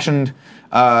Wiener Dachshund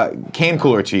cane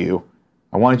cooler to you.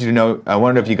 I wanted you to know. I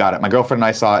wondered if you got it. My girlfriend and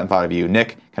I saw it and thought of you.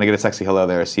 Nick, can I get a sexy hello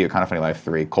there? See you at Kind of Funny Life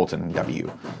 3. Colton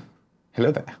W.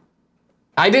 Hello there.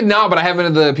 I did not, but I haven't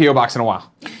been to the PO box in a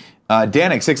while.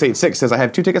 Danik686 says, I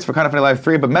have 2 tickets for Kind of Funny Live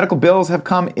 3, but medical bills have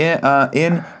come in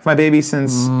for my baby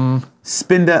since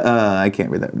I can't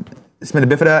read that. Spinda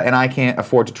bifida, and I can't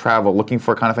afford to travel. Looking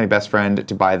for a Kind of Funny best friend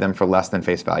to buy them for less than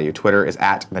face value. Twitter is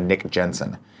at the Nick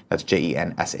Jensen. That's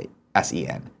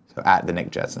JENSEN. So at the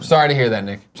Nick Jensen. Sorry to hear that,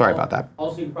 Nick. Sorry about that.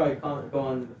 Also, you probably go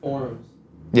on the forums.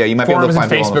 Yeah, you might be able to Forums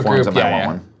find and people on the Facebook forums group, that might yeah,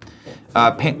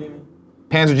 want one.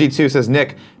 Panzer G2 says,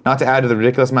 Nick, not to add to the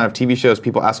ridiculous amount of TV shows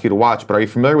people ask you to watch, but are you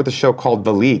familiar with the show called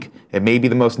The League? It may be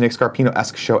the most Nick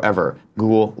Scarpino-esque show ever.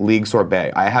 Google League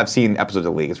Sorbet. I have seen episodes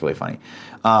of League. It's really funny.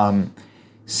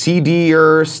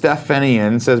 CDer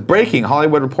Stephanian says, breaking,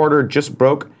 Hollywood Reporter just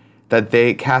broke that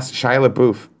they cast Shia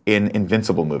LaBeouf in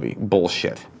Invincible movie.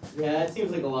 Bullshit. Yeah, that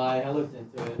seems like a lie. I looked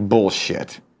into it.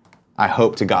 Bullshit. I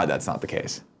hope to God that's not the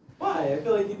case. Why? I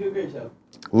feel like you do a great job.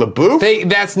 LaBeouf?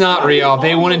 That's not real.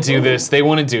 They wouldn't do this. They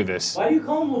wouldn't do this. Why do you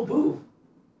call him LaBeouf?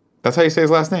 That's how you say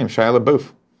his last name, Shia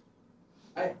LaBeouf.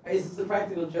 Is this a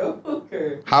practical joke?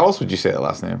 Or How else would you say that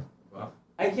last name?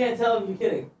 I can't tell if you're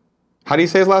kidding. How do you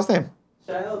say his last name?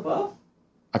 Shia LaBeouf?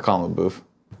 I call him LaBeouf.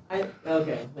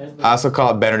 Okay. There's I also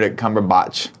call it Benedict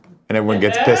Cumberbatch. And everyone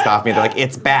gets pissed off at me. They're like,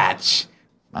 it's Batch.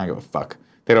 I don't give a fuck.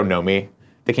 They don't know me.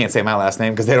 They can't say my last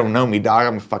name because they don't know me, dog.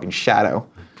 I'm a fucking shadow.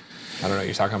 I don't know what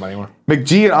you're talking about anymore.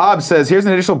 McGee and Ob says, here's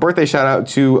an additional birthday shout out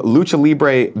to Lucha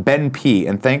Libre Ben P.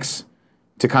 And thanks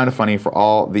to Kind of Funny for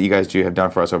all that you guys have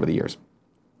done for us over the years.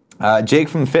 Jake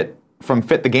from Fit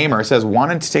the Gamer says,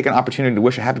 wanted to take an opportunity to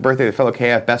wish a happy birthday to fellow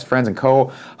KF best friends and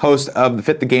co-host of the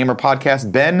Fit the Gamer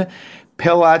podcast, Ben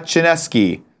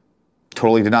Pilachineski.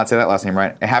 Totally did not say that last name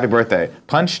right. A happy birthday.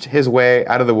 Punched his way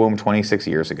out of the womb 26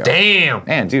 years ago. Damn.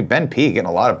 Man, dude, Ben P getting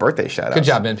a lot of birthday shout outs. Good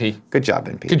job, Ben P. Good job,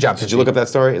 Ben P. Good job, Did Ben you P. look up that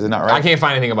story? Is it not right? I can't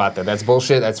find anything about that. That's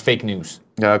bullshit. That's fake news.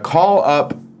 Call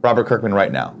up Robert Kirkman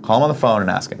right now. Call him on the phone and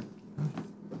ask him.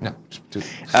 No. Just do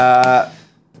it.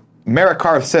 Merrick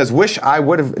Carth says, wish I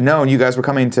would have known you guys were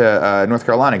coming to North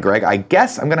Carolina, Greg. I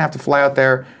guess I'm going to have to fly out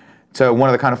there to one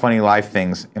of the Kind of Funny live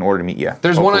things in order to meet you.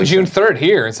 There's one on Hopefully June 3rd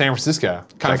here in San Francisco.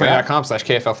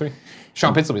 KindofFunny.com/KFL3.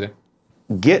 Sean Pitts will be there.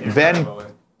 Get Ben.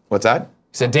 What's that?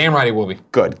 He said, damn right he will be.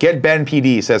 Good. Get Ben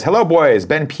PD says, hello boys,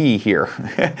 Ben P here.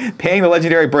 Paying the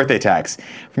legendary birthday tax.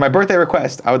 For my birthday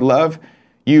request, I would love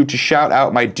you to shout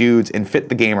out my dudes in Fit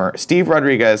the Gamer, Steve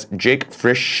Rodriguez, Jake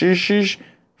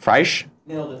Freisch,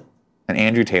 Nailed it. and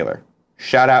Andrew Taylor.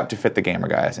 Shout out to Fit the Gamer,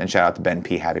 guys, and shout out to Ben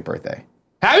P. Happy birthday.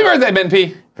 Happy birthday, Ben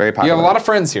P. Very popular. You have a lot of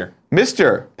friends here.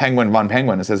 Mr. Penguin Von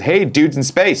Penguin says, hey, dudes in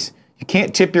space. You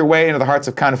can't tip your way into the hearts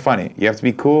of Kind of Funny. You have to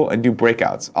be cool and do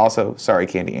breakouts. Also, sorry,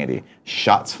 Candy Andy.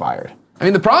 Shots fired. I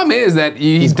mean, the problem is that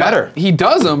He's better. He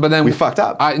does them, but then We fucked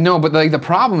up. No, but like the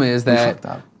problem is that fucked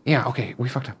up. Yeah, okay, we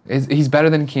fucked up. He's better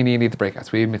than Candy Andy at the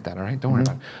breakouts. We admit that, all right? Don't worry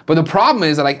about it. But the problem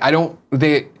is that like I don't.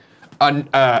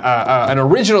 An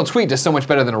original tweet is so much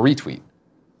better than a retweet.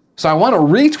 So I want to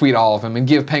retweet all of them and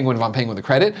give Penguin Von Penguin the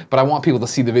credit, but I want people to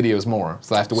see the videos more.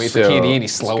 So I have to wait for KD and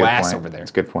he's slow ass over there.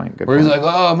 That's a good point. Where he's like,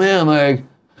 oh man, like,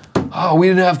 oh, we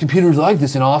didn't have computers like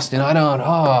this in Austin. I don't,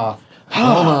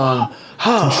 hold on.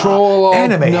 Control,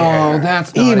 anime no, hair,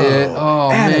 that's not emo, it.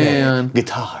 Oh anime, man.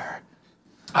 guitar.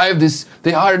 I have this,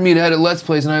 they hired me to edit Let's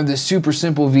Plays and I have this super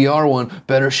simple VR one.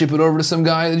 Better ship it over to some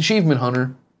guy at Achievement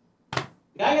Hunter.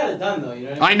 Guy got it done though, you know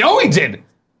what I mean? I know he did.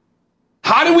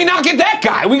 How did we not get that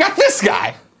guy? We got this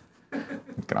guy. You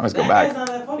can always go That back. guy's not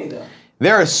that funny though.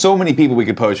 There are so many people we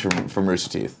could poach from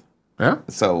Rooster Teeth. Yeah?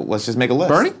 So let's just make a list.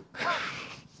 Bernie?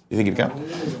 You think he'd come?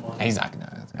 He's not gonna.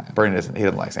 Bernie doesn't. He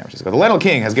doesn't like sandwiches. The Lionel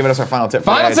King has given us our final tip.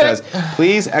 Final It tip. says,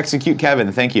 please execute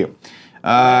Kevin. Thank you.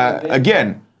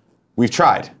 Again, we've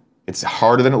tried. It's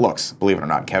harder than it looks, believe it or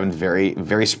not. Kevin's very,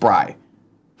 very spry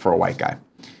for a white guy.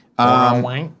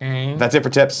 That's it for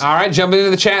tips. All right, jumping into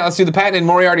the chat. Let's do the patent in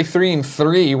Moriarty 3 and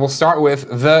 3. We'll start with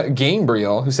the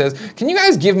Gabriel, who says, "Can you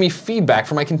guys give me feedback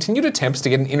for my continued attempts to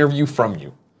get an interview from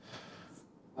you?"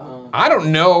 I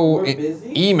don't know We're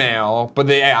busy? email, but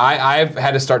I've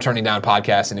had to start turning down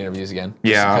podcasts and interviews again.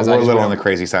 Yeah, Because we're I a just little don't- on the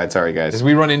crazy side. Sorry, guys. As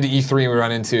we run into E3 and we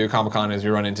run into Comic-Con, as we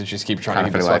run into just keep trying Kind to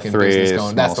of keep this Life fucking 3 business is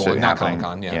going. That's the small one, shit not happening.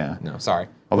 Comic-Con. Yeah. Yeah. No, sorry.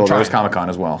 Although We're there's trying. Comic-Con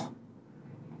as well. All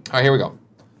right, here we go.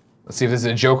 Let's see if this is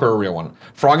a joke or a real one.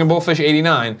 Frog and Bullfish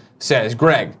 89 says,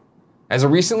 Greg, as a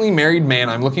recently married man,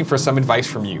 I'm looking for some advice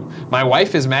from you. My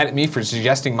wife is mad at me for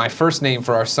suggesting my first name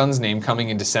for our son's name coming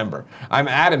in December. I'm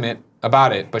adamant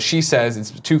about it, but she says it's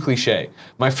too cliche.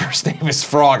 My first name is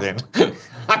Froggin.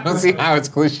 I don't see how it's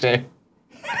cliche.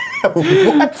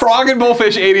 Frog and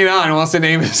Bullfish 89 wants to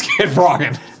name his kid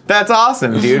Froggin. That's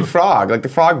awesome, dude. Frog, like the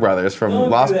Frog Brothers from Don't do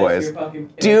Lost that to Boys. your fucking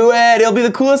kid. Do it. He'll be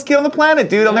the coolest kid on the planet,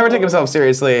 dude. He'll never take himself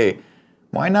seriously.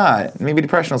 Why not? Maybe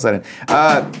depression will set in.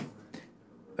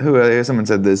 Someone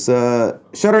said this.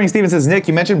 Shuddering Steven says, Nick,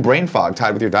 you mentioned brain fog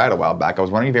tied with your diet a while back. I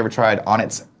was wondering if you ever tried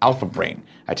Onnit's Alpha Brain.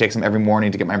 I take some every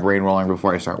morning to get my brain rolling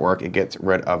before I start work. It gets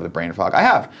rid of the brain fog. I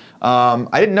have.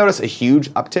 I didn't notice a huge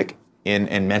uptick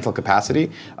in mental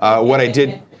capacity.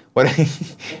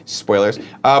 Spoilers.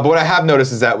 But what I have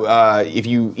noticed is that if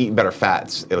you eat better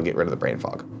fats, it'll get rid of the brain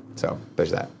fog. So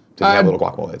there's that. So if you have a little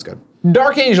guacamole, it's good.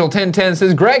 Dark Angel 1010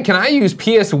 says, Greg, can I use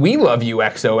PS We Love You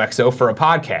XOXO for a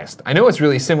podcast? I know it's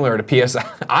really similar to PS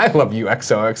I Love You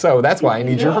XOXO. That's why I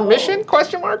need your permission?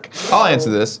 Question mark. I'll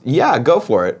answer this. Yeah, go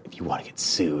for it. If you want to get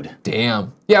sued.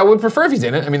 Damn. Yeah, I would prefer if he's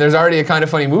in it. I mean, there's already a kind of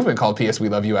funny movement called PS We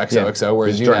Love You XOXO,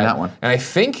 whereas just you join have, that one. And I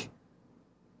think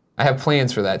I have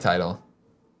plans for that title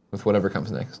with whatever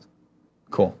comes next.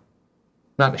 Cool.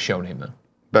 Not a show name though.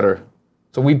 Better.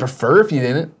 So we'd prefer if you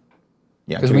didn't,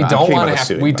 Yeah, because we don't want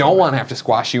to have to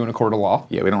squash you in a court of law.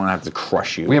 Yeah, we don't want to have to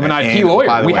crush you. We have an IP And, lawyer.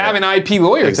 by the We way, have an IP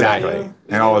lawyer Exactly. today.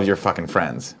 And all of your fucking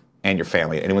friends and your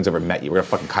family. Anyone's ever met you. We're gonna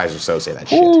fucking Kaiser Sose that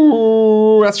shit.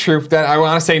 Ooh, that's true. That I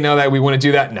want to say no that we want to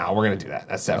do that. No, we're gonna do that.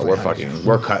 That's definitely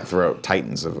We're cutthroat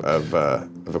titans of a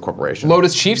corporation.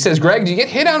 Lotus Chief says, Greg, do you get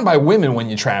hit on by women when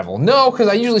you travel? No, because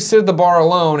I usually sit at the bar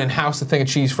alone and house a thing of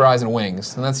cheese fries and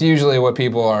wings, and that's usually what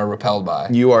people are repelled by.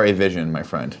 You are a vision, my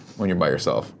friend, when you're by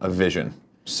yourself. A vision.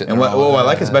 Sitting And what around, I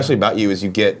like especially about you is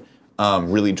you get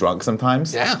really drunk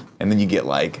sometimes. Yeah. And then you get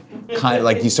like kind of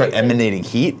like you start emanating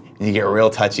heat and you get real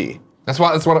touchy. That's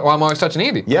why I'm always touching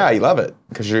Andy. Yeah, you love it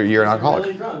because you're an alcoholic.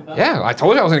 Really drunk, huh? Yeah, I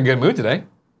told you I was in a good mood today.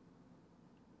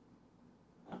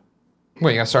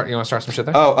 Wait, you want to start some shit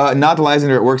there? Oh, Not the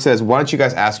Lysander at work says, why don't you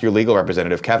guys ask your legal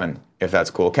representative, Kevin, if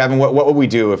that's cool? Kevin, what would we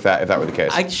do if that were the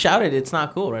case? I shouted, it's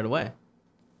not cool right away.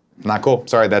 Not cool.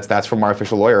 Sorry, that's from our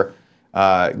official lawyer.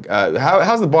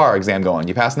 How's the bar exam going?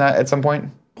 You passing that at some point?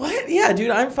 What? Yeah, dude,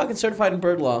 I'm fucking certified in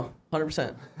bird law.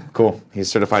 100%. Cool. He's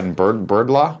certified in bird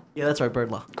law? Yeah, that's right,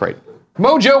 bird law. Great.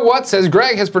 Mojo What says,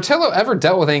 Greg, has Portillo ever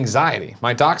dealt with anxiety?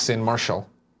 My dachshund, Marshall,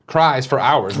 cries for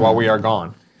hours while we are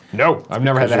gone. No, I've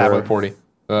never had that happen with Porty.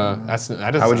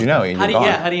 How would you know? You're How do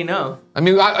gone. you know? I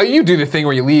mean, you do the thing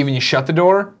where you leave and you shut the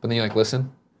door, but then you like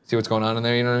listen, see what's going on in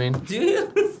there. You know what I mean? Do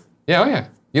you? Yeah, oh yeah.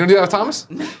 You don't do that with Thomas?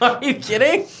 Are you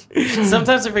kidding?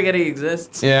 Sometimes I forget he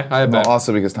exists. Yeah, I bet. Well,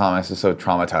 also because Thomas is so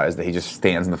traumatized that he just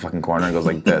stands in the fucking corner and goes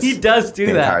like this. He does do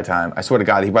the that. entire time. I swear to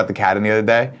God, he brought the cat in the other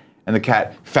day, and the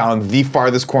cat found the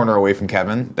farthest corner away from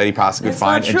Kevin that he possibly could That's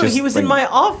find. not true. And just, He was in my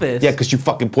office. Yeah, because you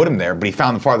fucking put him there, but he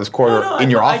found the farthest corner in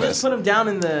your I office. just put him down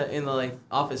in the like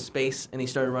office space, and he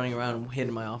started running around and hid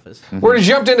in my office. We're gonna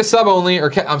jumped into sub only,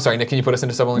 or I'm sorry, Nick. Can you put us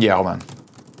into sub only? Yeah, hold on.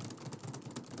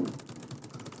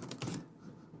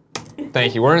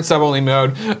 Thank you. We're in sub-only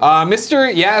mode.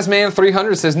 Mr.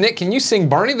 Yasman300 says, Nick, can you sing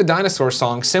Barney the Dinosaur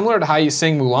song similar to how you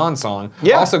sing Mulan song?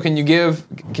 Yeah. Also, can you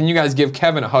guys give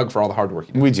Kevin a hug for all the hard work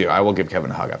he did? We do. I will give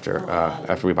Kevin a hug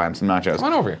after we buy him some nachos. Come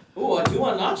on over here. Ooh, I do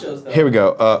want nachos though. Here we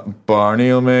go.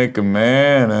 Barney'll make a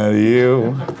man out of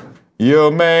you.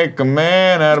 You'll make a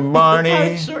man out of Look Barney.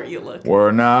 how short you look.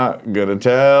 We're not gonna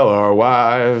tell our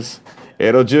wives.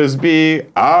 It'll just be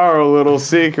our little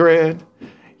secret.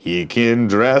 He can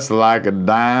dress like a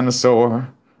dinosaur.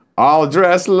 All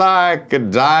dressed like a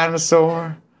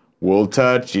dinosaur. We'll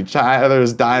touch each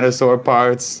other's dinosaur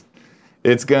parts.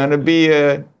 It's gonna be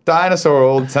a dinosaur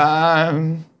old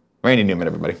time. Randy Newman,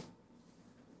 everybody.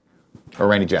 Or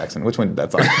Randy Jackson. Which one did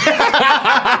that song?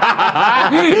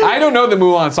 I don't know the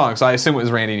Mulan song, so I assume it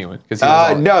was Randy Newman.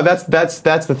 No, that's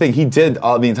the thing. He did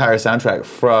the entire soundtrack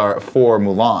for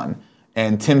Mulan,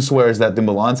 and Tim swears that the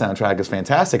Mulan soundtrack is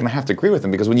fantastic, and I have to agree with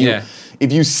him because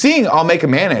if you sing "I'll Make a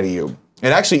Man Out of You," it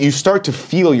actually you start to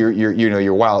feel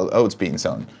your wild oats being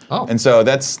sown. Oh. And so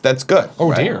that's good. Oh,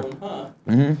 right?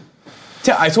 dear.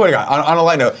 I swear to God, on a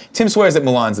light note, Tim swears that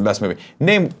Mulan's the best movie.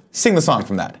 Sing the song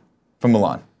from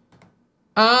Mulan.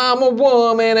 I'm a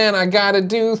woman and I gotta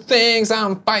do things.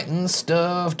 I'm fighting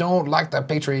stuff. Don't like the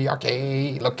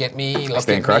patriarchy. Look at me. Look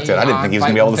stand at corrected. me. I didn't think he was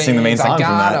gonna be able to sing the main song I from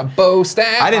got that. a bow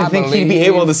staff. I didn't think he'd be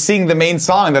able to sing the main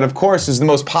song that, of course, is the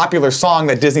most popular song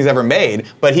that Disney's ever made,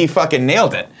 but he fucking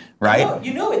nailed it, right? No,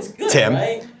 you know it's good, Tim.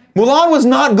 right? Mulan was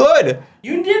not good.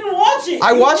 You didn't watch it.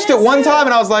 I You watched it can't one say time that.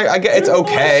 and I was like, it's You're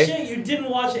okay. bullshit. You didn't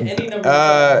watch it any number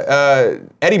of times.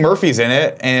 Eddie Murphy's in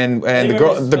it, and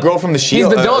the girl from the He's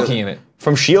Shield. the donkey in it.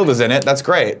 From Shield is in it. That's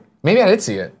great. Maybe I did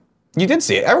see it. You did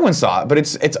see it. Everyone saw it, but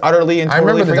it's utterly and I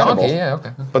totally remember the forgettable. donkey. Yeah,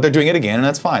 okay. But they're doing it again, and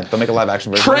that's fine. They'll make a live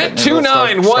action version. Trent of it, and it'll star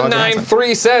Scarlett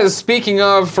 29193 says, speaking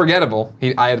of forgettable,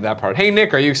 I added that part. Hey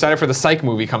Nick, are you excited for the Psych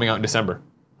movie coming out in December?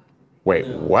 Wait,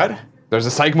 what? There's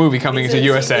a Psych movie coming It's to a-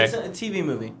 USA. It's a TV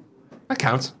movie. That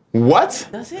counts. What?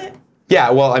 That's it. Yeah,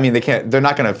 well, I mean, they're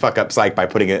not going to fuck up Psych by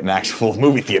putting it in an actual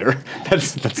movie theater.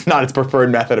 That's not its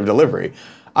preferred method of delivery.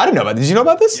 I didn't know about this. Did you know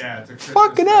about this? Yeah, it's a Christmas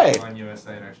Fucking A. special on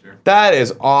USA next year. That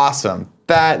is awesome.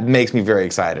 That makes me very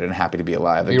excited and happy to be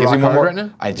alive. It you gives me rock more. hard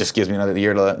right now? It just gives me another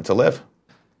year to live.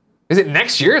 Is it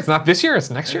next year? It's not this year, it's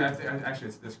next year? Actually,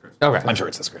 it's this Christmas. Okay. I'm sure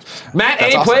it's this Christmas. Matt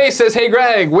That's A. awesome. Play says, hey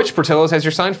Greg, which Portillo's has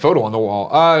your signed photo on the wall?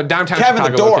 Downtown Kevin, the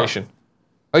Chicago door. location.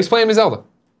 Oh, he's playing Zelda.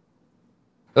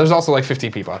 There's also like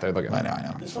 15 people out there looking I at it.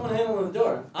 know. There's someone handling the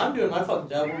door. I'm doing my fucking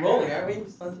job. We're rolling, aren't we?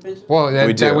 Sons of bitches. Well,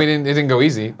 We do. it didn't go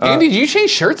easy. Andy, did you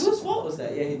change shirts? Whose fault was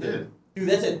that? Yeah, he did. Dude,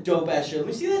 that's a dope ass shirt. Let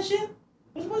me see that shit.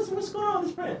 What's going on with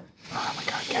this print?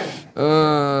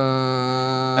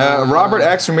 Robert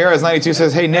X Ramirez 92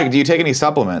 says, "Hey Nick, do you take any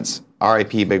supplements?"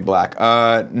 R.I.P. Big Black.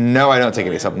 No, I don't take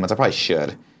any supplements. I probably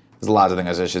should. There's lots of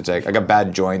things I should take. I got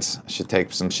bad joints. I should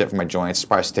take some shit for my joints.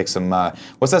 Probably should take some.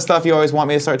 What's that stuff you always want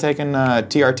me to start taking?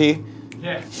 TRT.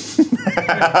 Yeah.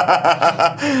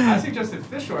 I suggested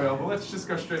fish oil, but let's just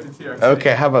go straight to TRT.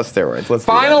 Okay, how about steroids? Let's.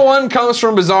 do Final that. one comes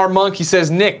from Bizarre Monk. He says,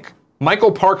 Nick,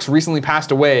 Michael Parks recently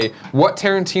passed away. What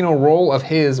Tarantino role of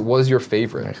his was your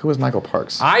favorite? Who was Michael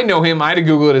Parks? I know him. I had to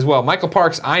Google it as well. Michael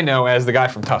Parks, I know as the guy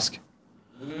from Tusk.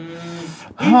 He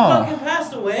fucking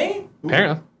passed away?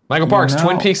 Apparently. Michael Parks, No.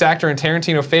 Twin Peaks actor and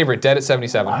Tarantino favorite, dead at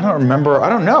 77. I don't remember. I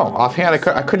don't know. Offhand,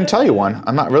 I couldn't tell you one.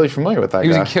 I'm not really familiar with that He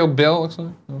was guy. in Kill Bill, looks like.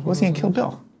 Was he in Kill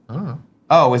Bill? I don't know.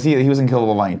 Oh, was he? He was in Kill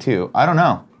Bill Volume 2. I don't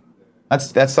know.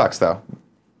 That sucks though.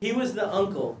 He was the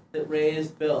uncle that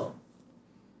raised Bill.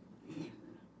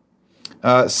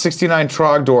 69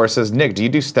 Trogdor says, Nick, do you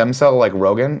do stem cell like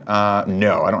Rogan?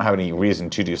 No, I don't have any reason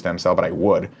to do stem cell, but I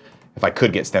would. If I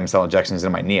could get stem cell injections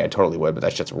in my knee, I totally would, but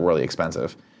that shit's really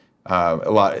expensive.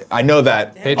 I know that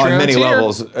on Patreon many tier.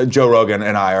 levels, Joe Rogan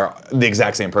and I are the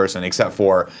exact same person, except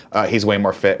for he's way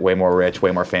more fit, way more rich,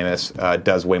 way more famous,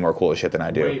 does way more cool shit than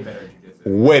I do. Way better jiu-jitsu.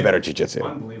 Way better jiu-jitsu.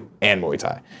 Unbelievable. And Muay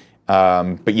Thai.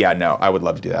 But yeah, no, I would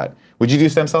love to do that. Would you do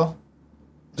stem cell?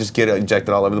 Just get it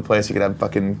injected all over the place. You could have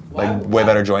fucking way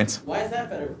better joints. Why is that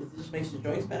better? It just makes your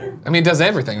joints better? I mean, it does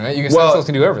everything, right? You can stem cells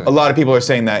can do everything. a lot of people are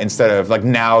saying that instead of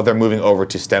now they're moving over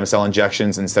to stem cell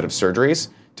injections instead of surgeries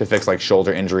to fix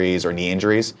shoulder injuries or knee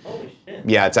injuries. Holy shit.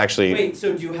 Yeah, it's actually Wait,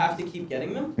 so do you have to keep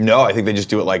getting them? no. I think they just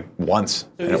do it once So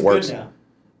and he's it works. good now.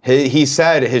 He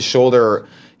said his shoulder.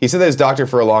 He said that his doctor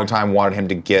for a long time wanted him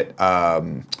to get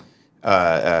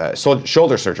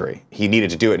shoulder surgery. He needed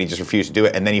to do it, and he just refused to do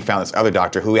it. And then he found this other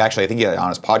doctor who actually I think he had it on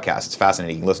his podcast. It's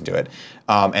fascinating. You can listen to it.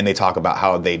 And they talk about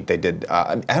how they did.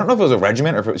 I don't know if it was a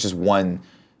regimen or if it was just one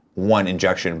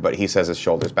injection, but he says his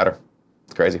shoulder's better.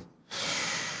 It's crazy.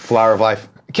 Flower of life.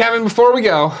 Kevin, before we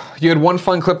go, you had one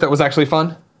fun clip that was actually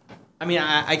fun. I mean,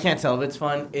 I can't tell if it's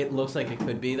fun. It looks like it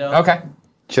could be, though. Okay.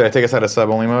 Should I take us out of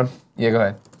sub-only mode? Yeah, go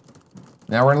ahead.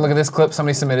 Now we're gonna look at this clip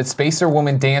somebody submitted. Spacer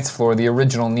Woman Dance Floor, the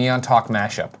original Neon Talk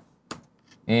mashup.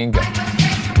 And go.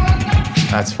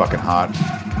 That's fucking hot.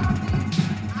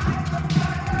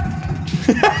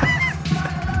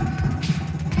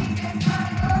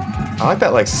 I like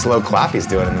that like slow clap he's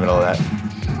doing in the middle of that.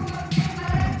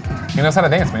 He knows how to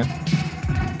dance, man.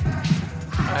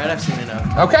 Alright, I've seen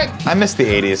enough. Okay. I miss the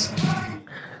 80s.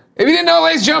 If you didn't know,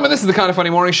 ladies and gentlemen, this is the Kinda Funny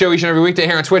Morning Show each and every weekday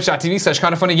here on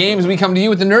twitch.tv/KindaFunnyGames. We come to you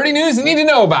with the nerdy news you need to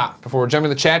know about before jumping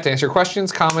to the chat to answer your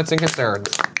questions, comments, and concerns.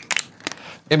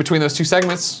 In between those two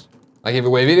segments, I give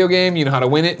away a video game. You know how to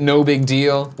win it. No big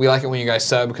deal. We like it when you guys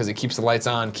sub because it keeps the lights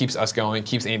on, keeps us going,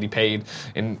 keeps Andy paid,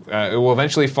 and it will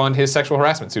eventually fund his sexual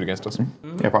harassment suit against us.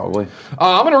 Yeah, probably.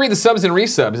 I'm going to read the subs and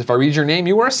resubs. If I read your name,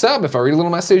 you are a sub. If I read a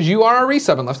little message, you are a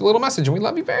resub, and left a little message, and we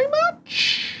love you very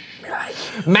much.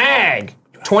 Mag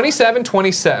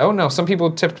 2727. Oh no, some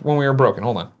people tipped when we were broken.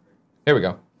 Hold on. Here we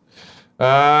go.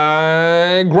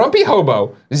 Grumpy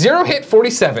Hobo, 0 hit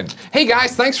 47. Hey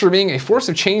guys, thanks for being a force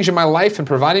of change in my life and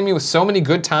providing me with so many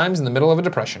good times in the middle of a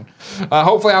depression.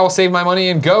 Hopefully I will save my money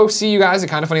and go see you guys at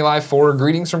Kinda Funny Live 4.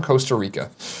 Greetings from Costa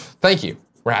Rica. Thank you.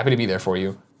 We're happy to be there for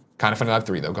you. Kinda Funny Live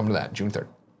 3 though, come to that, June 3rd.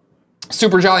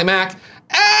 Super Jolly Mac,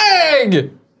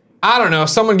 egg! I don't know,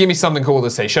 someone give me something cool to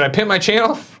say. Should I pimp my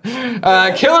channel?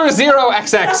 Killer Zero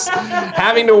XX.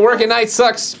 Having to work at night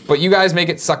sucks, but you guys make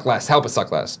it suck less. Help it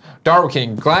suck less. Darwin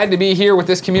King, glad to be here with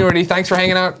this community. Thanks for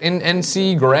hanging out in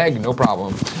NC. Greg, no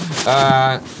problem.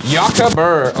 Yaka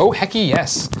Burr, oh hecky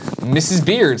yes. Mrs.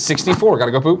 Beard, 64,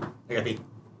 gotta go poop? I got pee.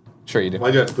 Sure you do. Well,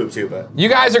 I do have to poop too, but. You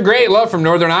guys are great. Love from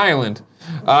Northern Ireland.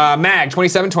 Mag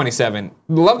 2727.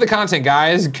 Love the content,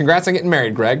 guys. Congrats on getting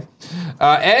married, Greg.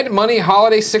 Ed Money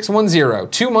Holiday 610.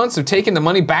 2 months of taking the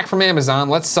money back from Amazon.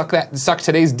 Let's suck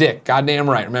today's dick. Goddamn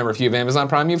right. Remember, if you have Amazon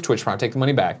Prime, you have Twitch Prime. Take the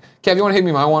money back. Kev, you want to hit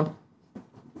me my one?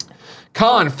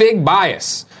 Fig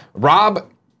Bias.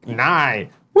 Rob Nye.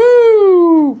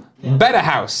 Woo! Beta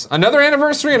House. Another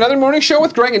anniversary, another morning show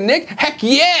with Greg and Nick. Heck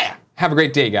yeah! Have a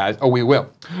great day, guys. Oh, we will.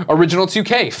 Original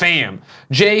 2K, fam.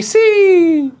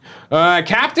 JC.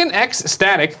 Captain X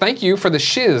Static, thank you for the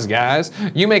shiz, guys.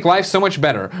 You make life so much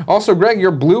better. Also, Greg,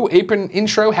 your blue apron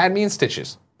intro had me in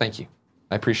stitches. Thank you.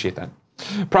 I appreciate that.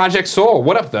 Project Soul,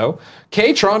 what up, though?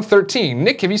 K-Tron13.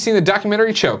 Nick, have you seen the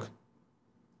documentary Choke?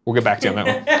 We'll get back to you on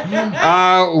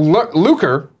that one.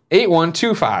 Luker,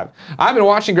 8125. I've been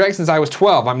watching Greg since I was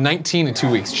 12. I'm 19 in 2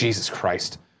 weeks. Jesus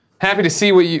Christ. Happy to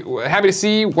see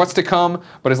what's to come,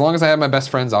 but as long as I have my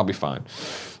best friends, I'll be fine.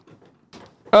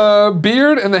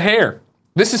 Beard and the hair.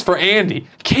 This is for Andy.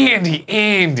 Candy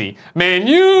Andy. Man,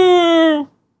 you.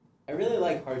 I really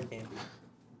like hard candy.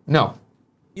 No.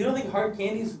 You don't think hard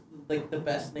candy's like the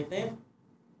best nickname?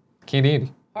 Candy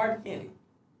Andy. Hard candy.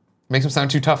 Makes him sound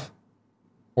too tough.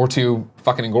 Or too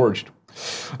fucking engorged.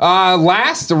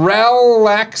 Last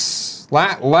relax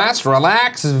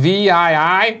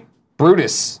VII.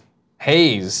 Brutus.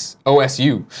 Hayes,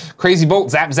 OSU. Crazy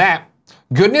Bolt, Zap Zap.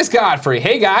 Goodness Godfrey.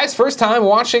 Hey guys, first time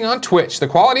watching on Twitch. The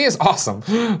quality is awesome.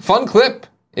 Fun clip,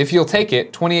 if you'll take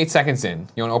it, 28 seconds in.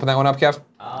 You wanna open that one up, Kev?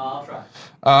 I'll try.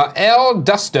 El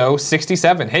Dusto,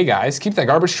 67. Hey guys, keep that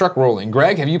garbage truck rolling.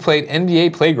 Greg, have you played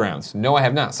NBA Playgrounds? No, I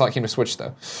have not. Saw it came to Switch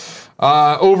though.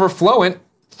 Overflowent,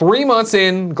 3 months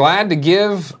in, glad to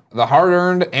give the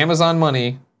hard-earned Amazon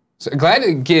money. Glad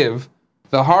to give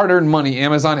the hard-earned money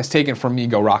Amazon has taken from me.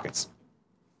 Go Rockets.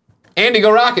 Andy,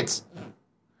 go Rockets.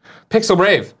 Pixel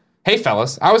Brave. Hey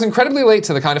fellas, I was incredibly late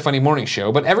to the Kinda Funny morning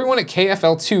show, but everyone at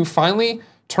KFL2 finally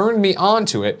turned me on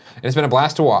to it, and it's been a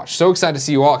blast to watch. So excited to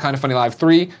see you all at Kinda Funny Live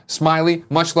 3. Smiley,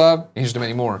 much love, and here's to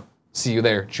many more. See you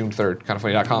there, June 3rd,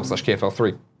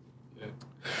 kindafunny.com/KFL3.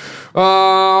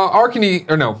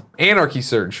 Anarchy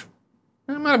Surge.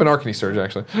 It might have been Arcany Surge,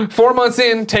 actually. 4 months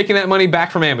in, taking that money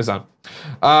back from Amazon.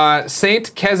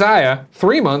 Saint Keziah,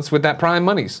 3 months with that Prime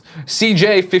monies.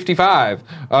 CJ, 55.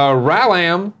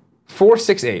 Ralam,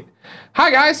 468.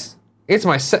 Hi, guys. It's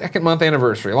my 2nd month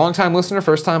anniversary. Long-time listener,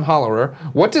 first-time hollower.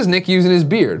 What does Nick use in his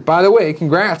beard? By the way,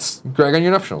 congrats, Greg, on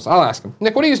your nuptials. I'll ask him.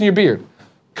 Nick, what do you use in your beard?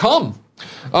 Cum.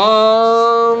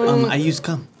 I use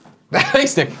cum.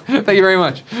 Thanks, Nick. Thank you very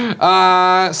much.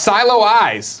 Silo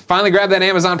Eyes. Finally grabbed that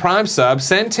Amazon Prime sub.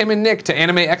 Send Tim and Nick to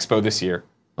Anime Expo this year.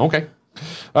 Okay.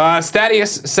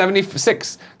 Stadius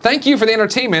 76. Thank you for the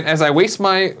entertainment as I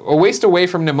waste away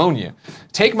from pneumonia.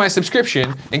 Take my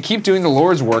subscription and keep doing the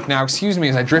Lord's work. Now excuse me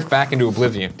as I drift back into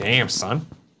oblivion. Damn, son.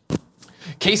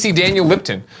 Casey Daniel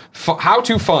Lipton. How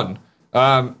to fun.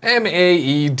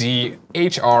 Maedhros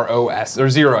or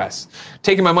 0s.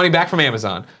 Taking my money back from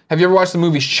Amazon. Have you ever watched the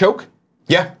movie Choke?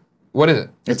 Yeah. What is it?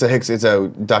 It's a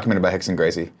documentary by Rickson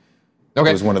Gracie. Okay.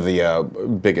 He was one of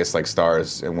the biggest like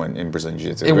stars in Brazilian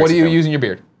Jiu-Jitsu. And what do you Gracie use in your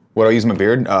beard? What do I use in my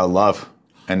beard? Love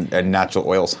and natural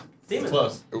oils.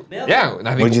 Close. Yeah. I think,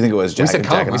 What did you think it was, We Jack? said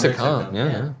calm. Jack We said and calm.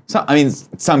 Yeah. So, I mean,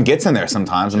 some gets in there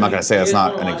sometimes. I'm not gonna say that's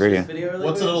not an ingredient.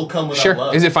 What's a little come without Sure.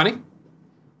 love? Is it funny?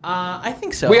 I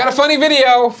think so. We got a funny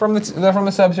video from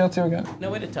the sub show too again. No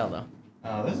way to tell though.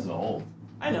 Oh, this is old.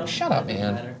 I know. Shut up, Doesn't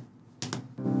man. matter.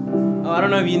 Oh, I don't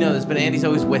know if you know this, but Andy's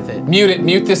always with it. Mute it.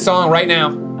 Mute this song right now.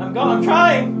 I'm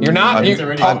trying. You're not. It's You,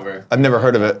 already over. I've never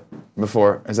heard of it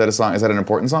before. Is that a song? Is that an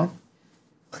important song?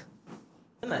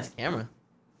 A nice camera.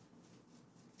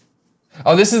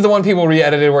 oh, this is the one people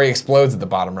re-edited where he explodes at the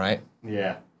bottom, right?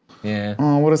 Yeah. Yeah.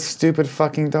 Oh, what a stupid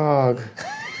fucking dog.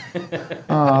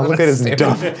 Oh, look at his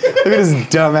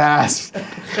dumb ass.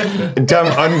 Dumb,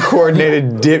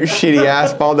 uncoordinated, dipshitty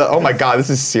ass ball. Oh my god, this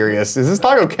is serious. Is this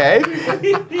dog okay?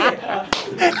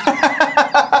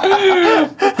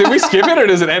 Did we skip it or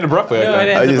does it end abruptly? No, like it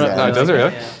that? ends just- abruptly oh, does it like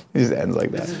really? that, It just ends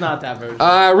like yeah. This that. is not that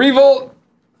version. Revolt.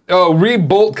 Oh,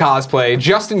 Rebolt cosplay.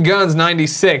 Justin Guns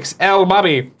 96. L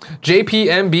Bobby.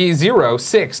 JPMB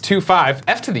 0625.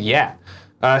 F to the yeah.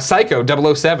 Psycho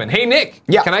 007. Hey Nick.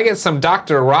 Yeah. Can I get some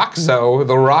Dr. Roxo,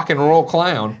 the rock and roll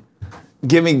clown?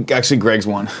 Give me actually Greg's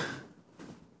one.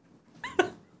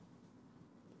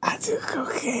 I do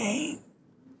cocaine.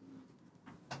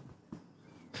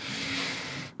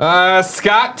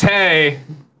 Scott Tay.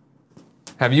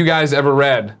 Have you guys ever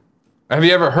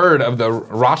heard of the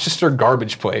Rochester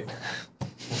garbage plate?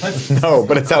 No,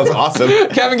 but it sounds awesome.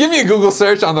 Kevin, give me a Google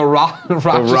search on the Rochester.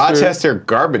 Rochester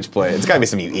garbage plate. It's gotta be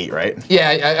something you eat, right?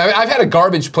 Yeah, I've had a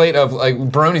garbage plate of like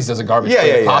Bronies does a garbage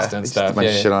plate of pasta and It's stuff. just a bunch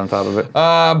of shit on top of it.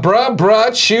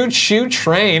 Bruh, shoot,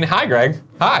 train. Hi, Greg.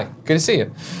 Hi, good to see you.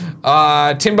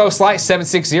 Timbo Slice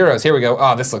 760s. Here we go.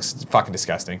 Oh, this looks fucking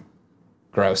disgusting.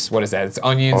 Gross. What is that? It's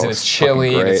onions Oh, and it's it's fucking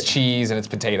chili and it's great. cheese and it's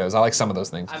potatoes. I like some of those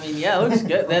things. I mean, yeah, it looks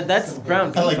good. That's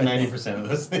ground beef. I like I think. 90% of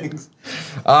those things.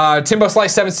 Timbo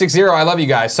Slice 760. I love you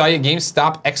guys. Saw you at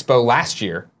GameStop Expo last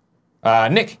year.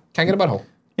 Nick, can I get a butthole?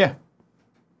 Yeah.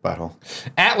 Butthole.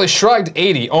 Atlas Shrugged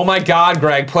 80. Oh my God,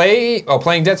 Greg.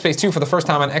 Playing Dead Space 2 for the first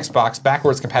time on Xbox.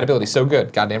 Backwards compatibility. So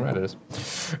good. Goddamn right it is.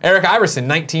 Eric Iverson,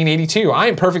 1982. I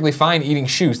am perfectly fine eating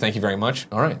shoes. Thank you very much.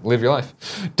 All right, live your life.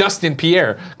 Dustin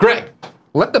Pierre. Greg,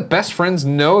 let the best friends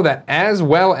know that as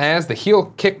well as the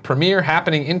Heel Kick premiere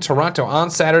happening in Toronto on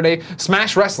Saturday,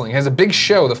 Smash Wrestling has a big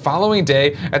show the following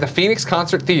day at the Phoenix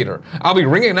Concert Theater. I'll be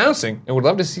ring announcing and would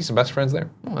love to see some best friends there.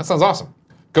 Oh, that sounds awesome.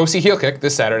 Go see Heel Kick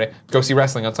this Saturday. Go see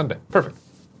wrestling on Sunday. Perfect.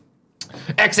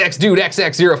 XX Dude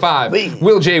XX05.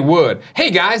 Will J. Wood.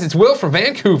 Hey guys, it's Will from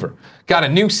Vancouver. Got a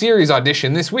new series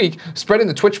audition this week, spreading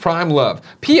the Twitch Prime love.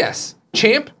 P.S.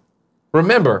 Champ,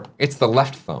 remember, it's the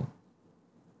left thumb.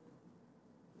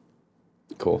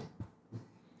 Cool.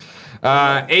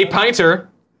 A Pinter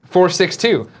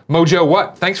 462. Mojo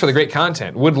what? Thanks for the great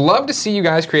content. Would love to see you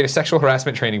guys create a sexual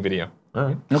harassment training video. All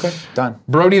right. Okay, done.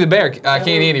 Brody the Bear.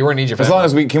 Candy Andy, we're gonna need you for As that. long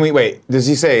as we can wait. Does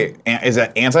he say is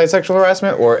that anti-sexual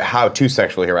harassment or how to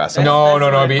sexually harass? Him? No.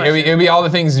 That's my It'd be all the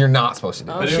things you're not supposed to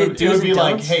do. Oh, But shit, it would do's be and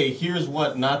like, don'ts? hey, here's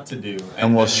what not to do.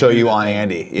 And we'll then show do you that on thing.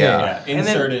 Andy. Yeah, Yeah. And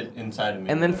insert then- it inside of me.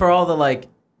 And then for all the like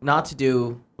not to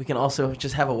do, we can also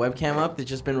just have a webcam up that's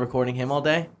just been recording him all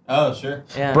day. Oh, sure.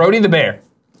 Yeah. Brody the Bear.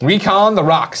 Recon the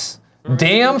Rocks.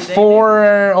 Damn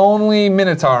for only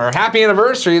Minotaur. Happy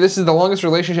anniversary. This is the longest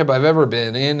relationship I've ever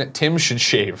been in. Tim should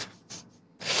shave.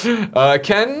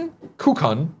 Ken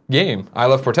Kukun game. I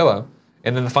love Portillo.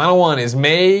 And then the final one is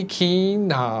May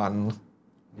Keenan.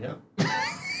 Yep.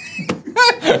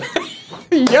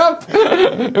 Yup.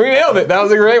 We nailed it. That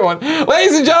was a great one.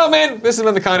 Ladies and gentlemen, this has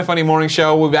been the Kind of Funny Morning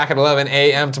Show. We'll be back at 11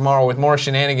 a.m. tomorrow with more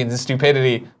shenanigans and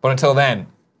stupidity. But until then,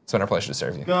 it's been our pleasure to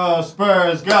serve you. Go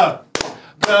Spurs, go!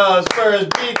 Go Spurs,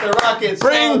 beat the Rockets!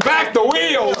 Bring back the win!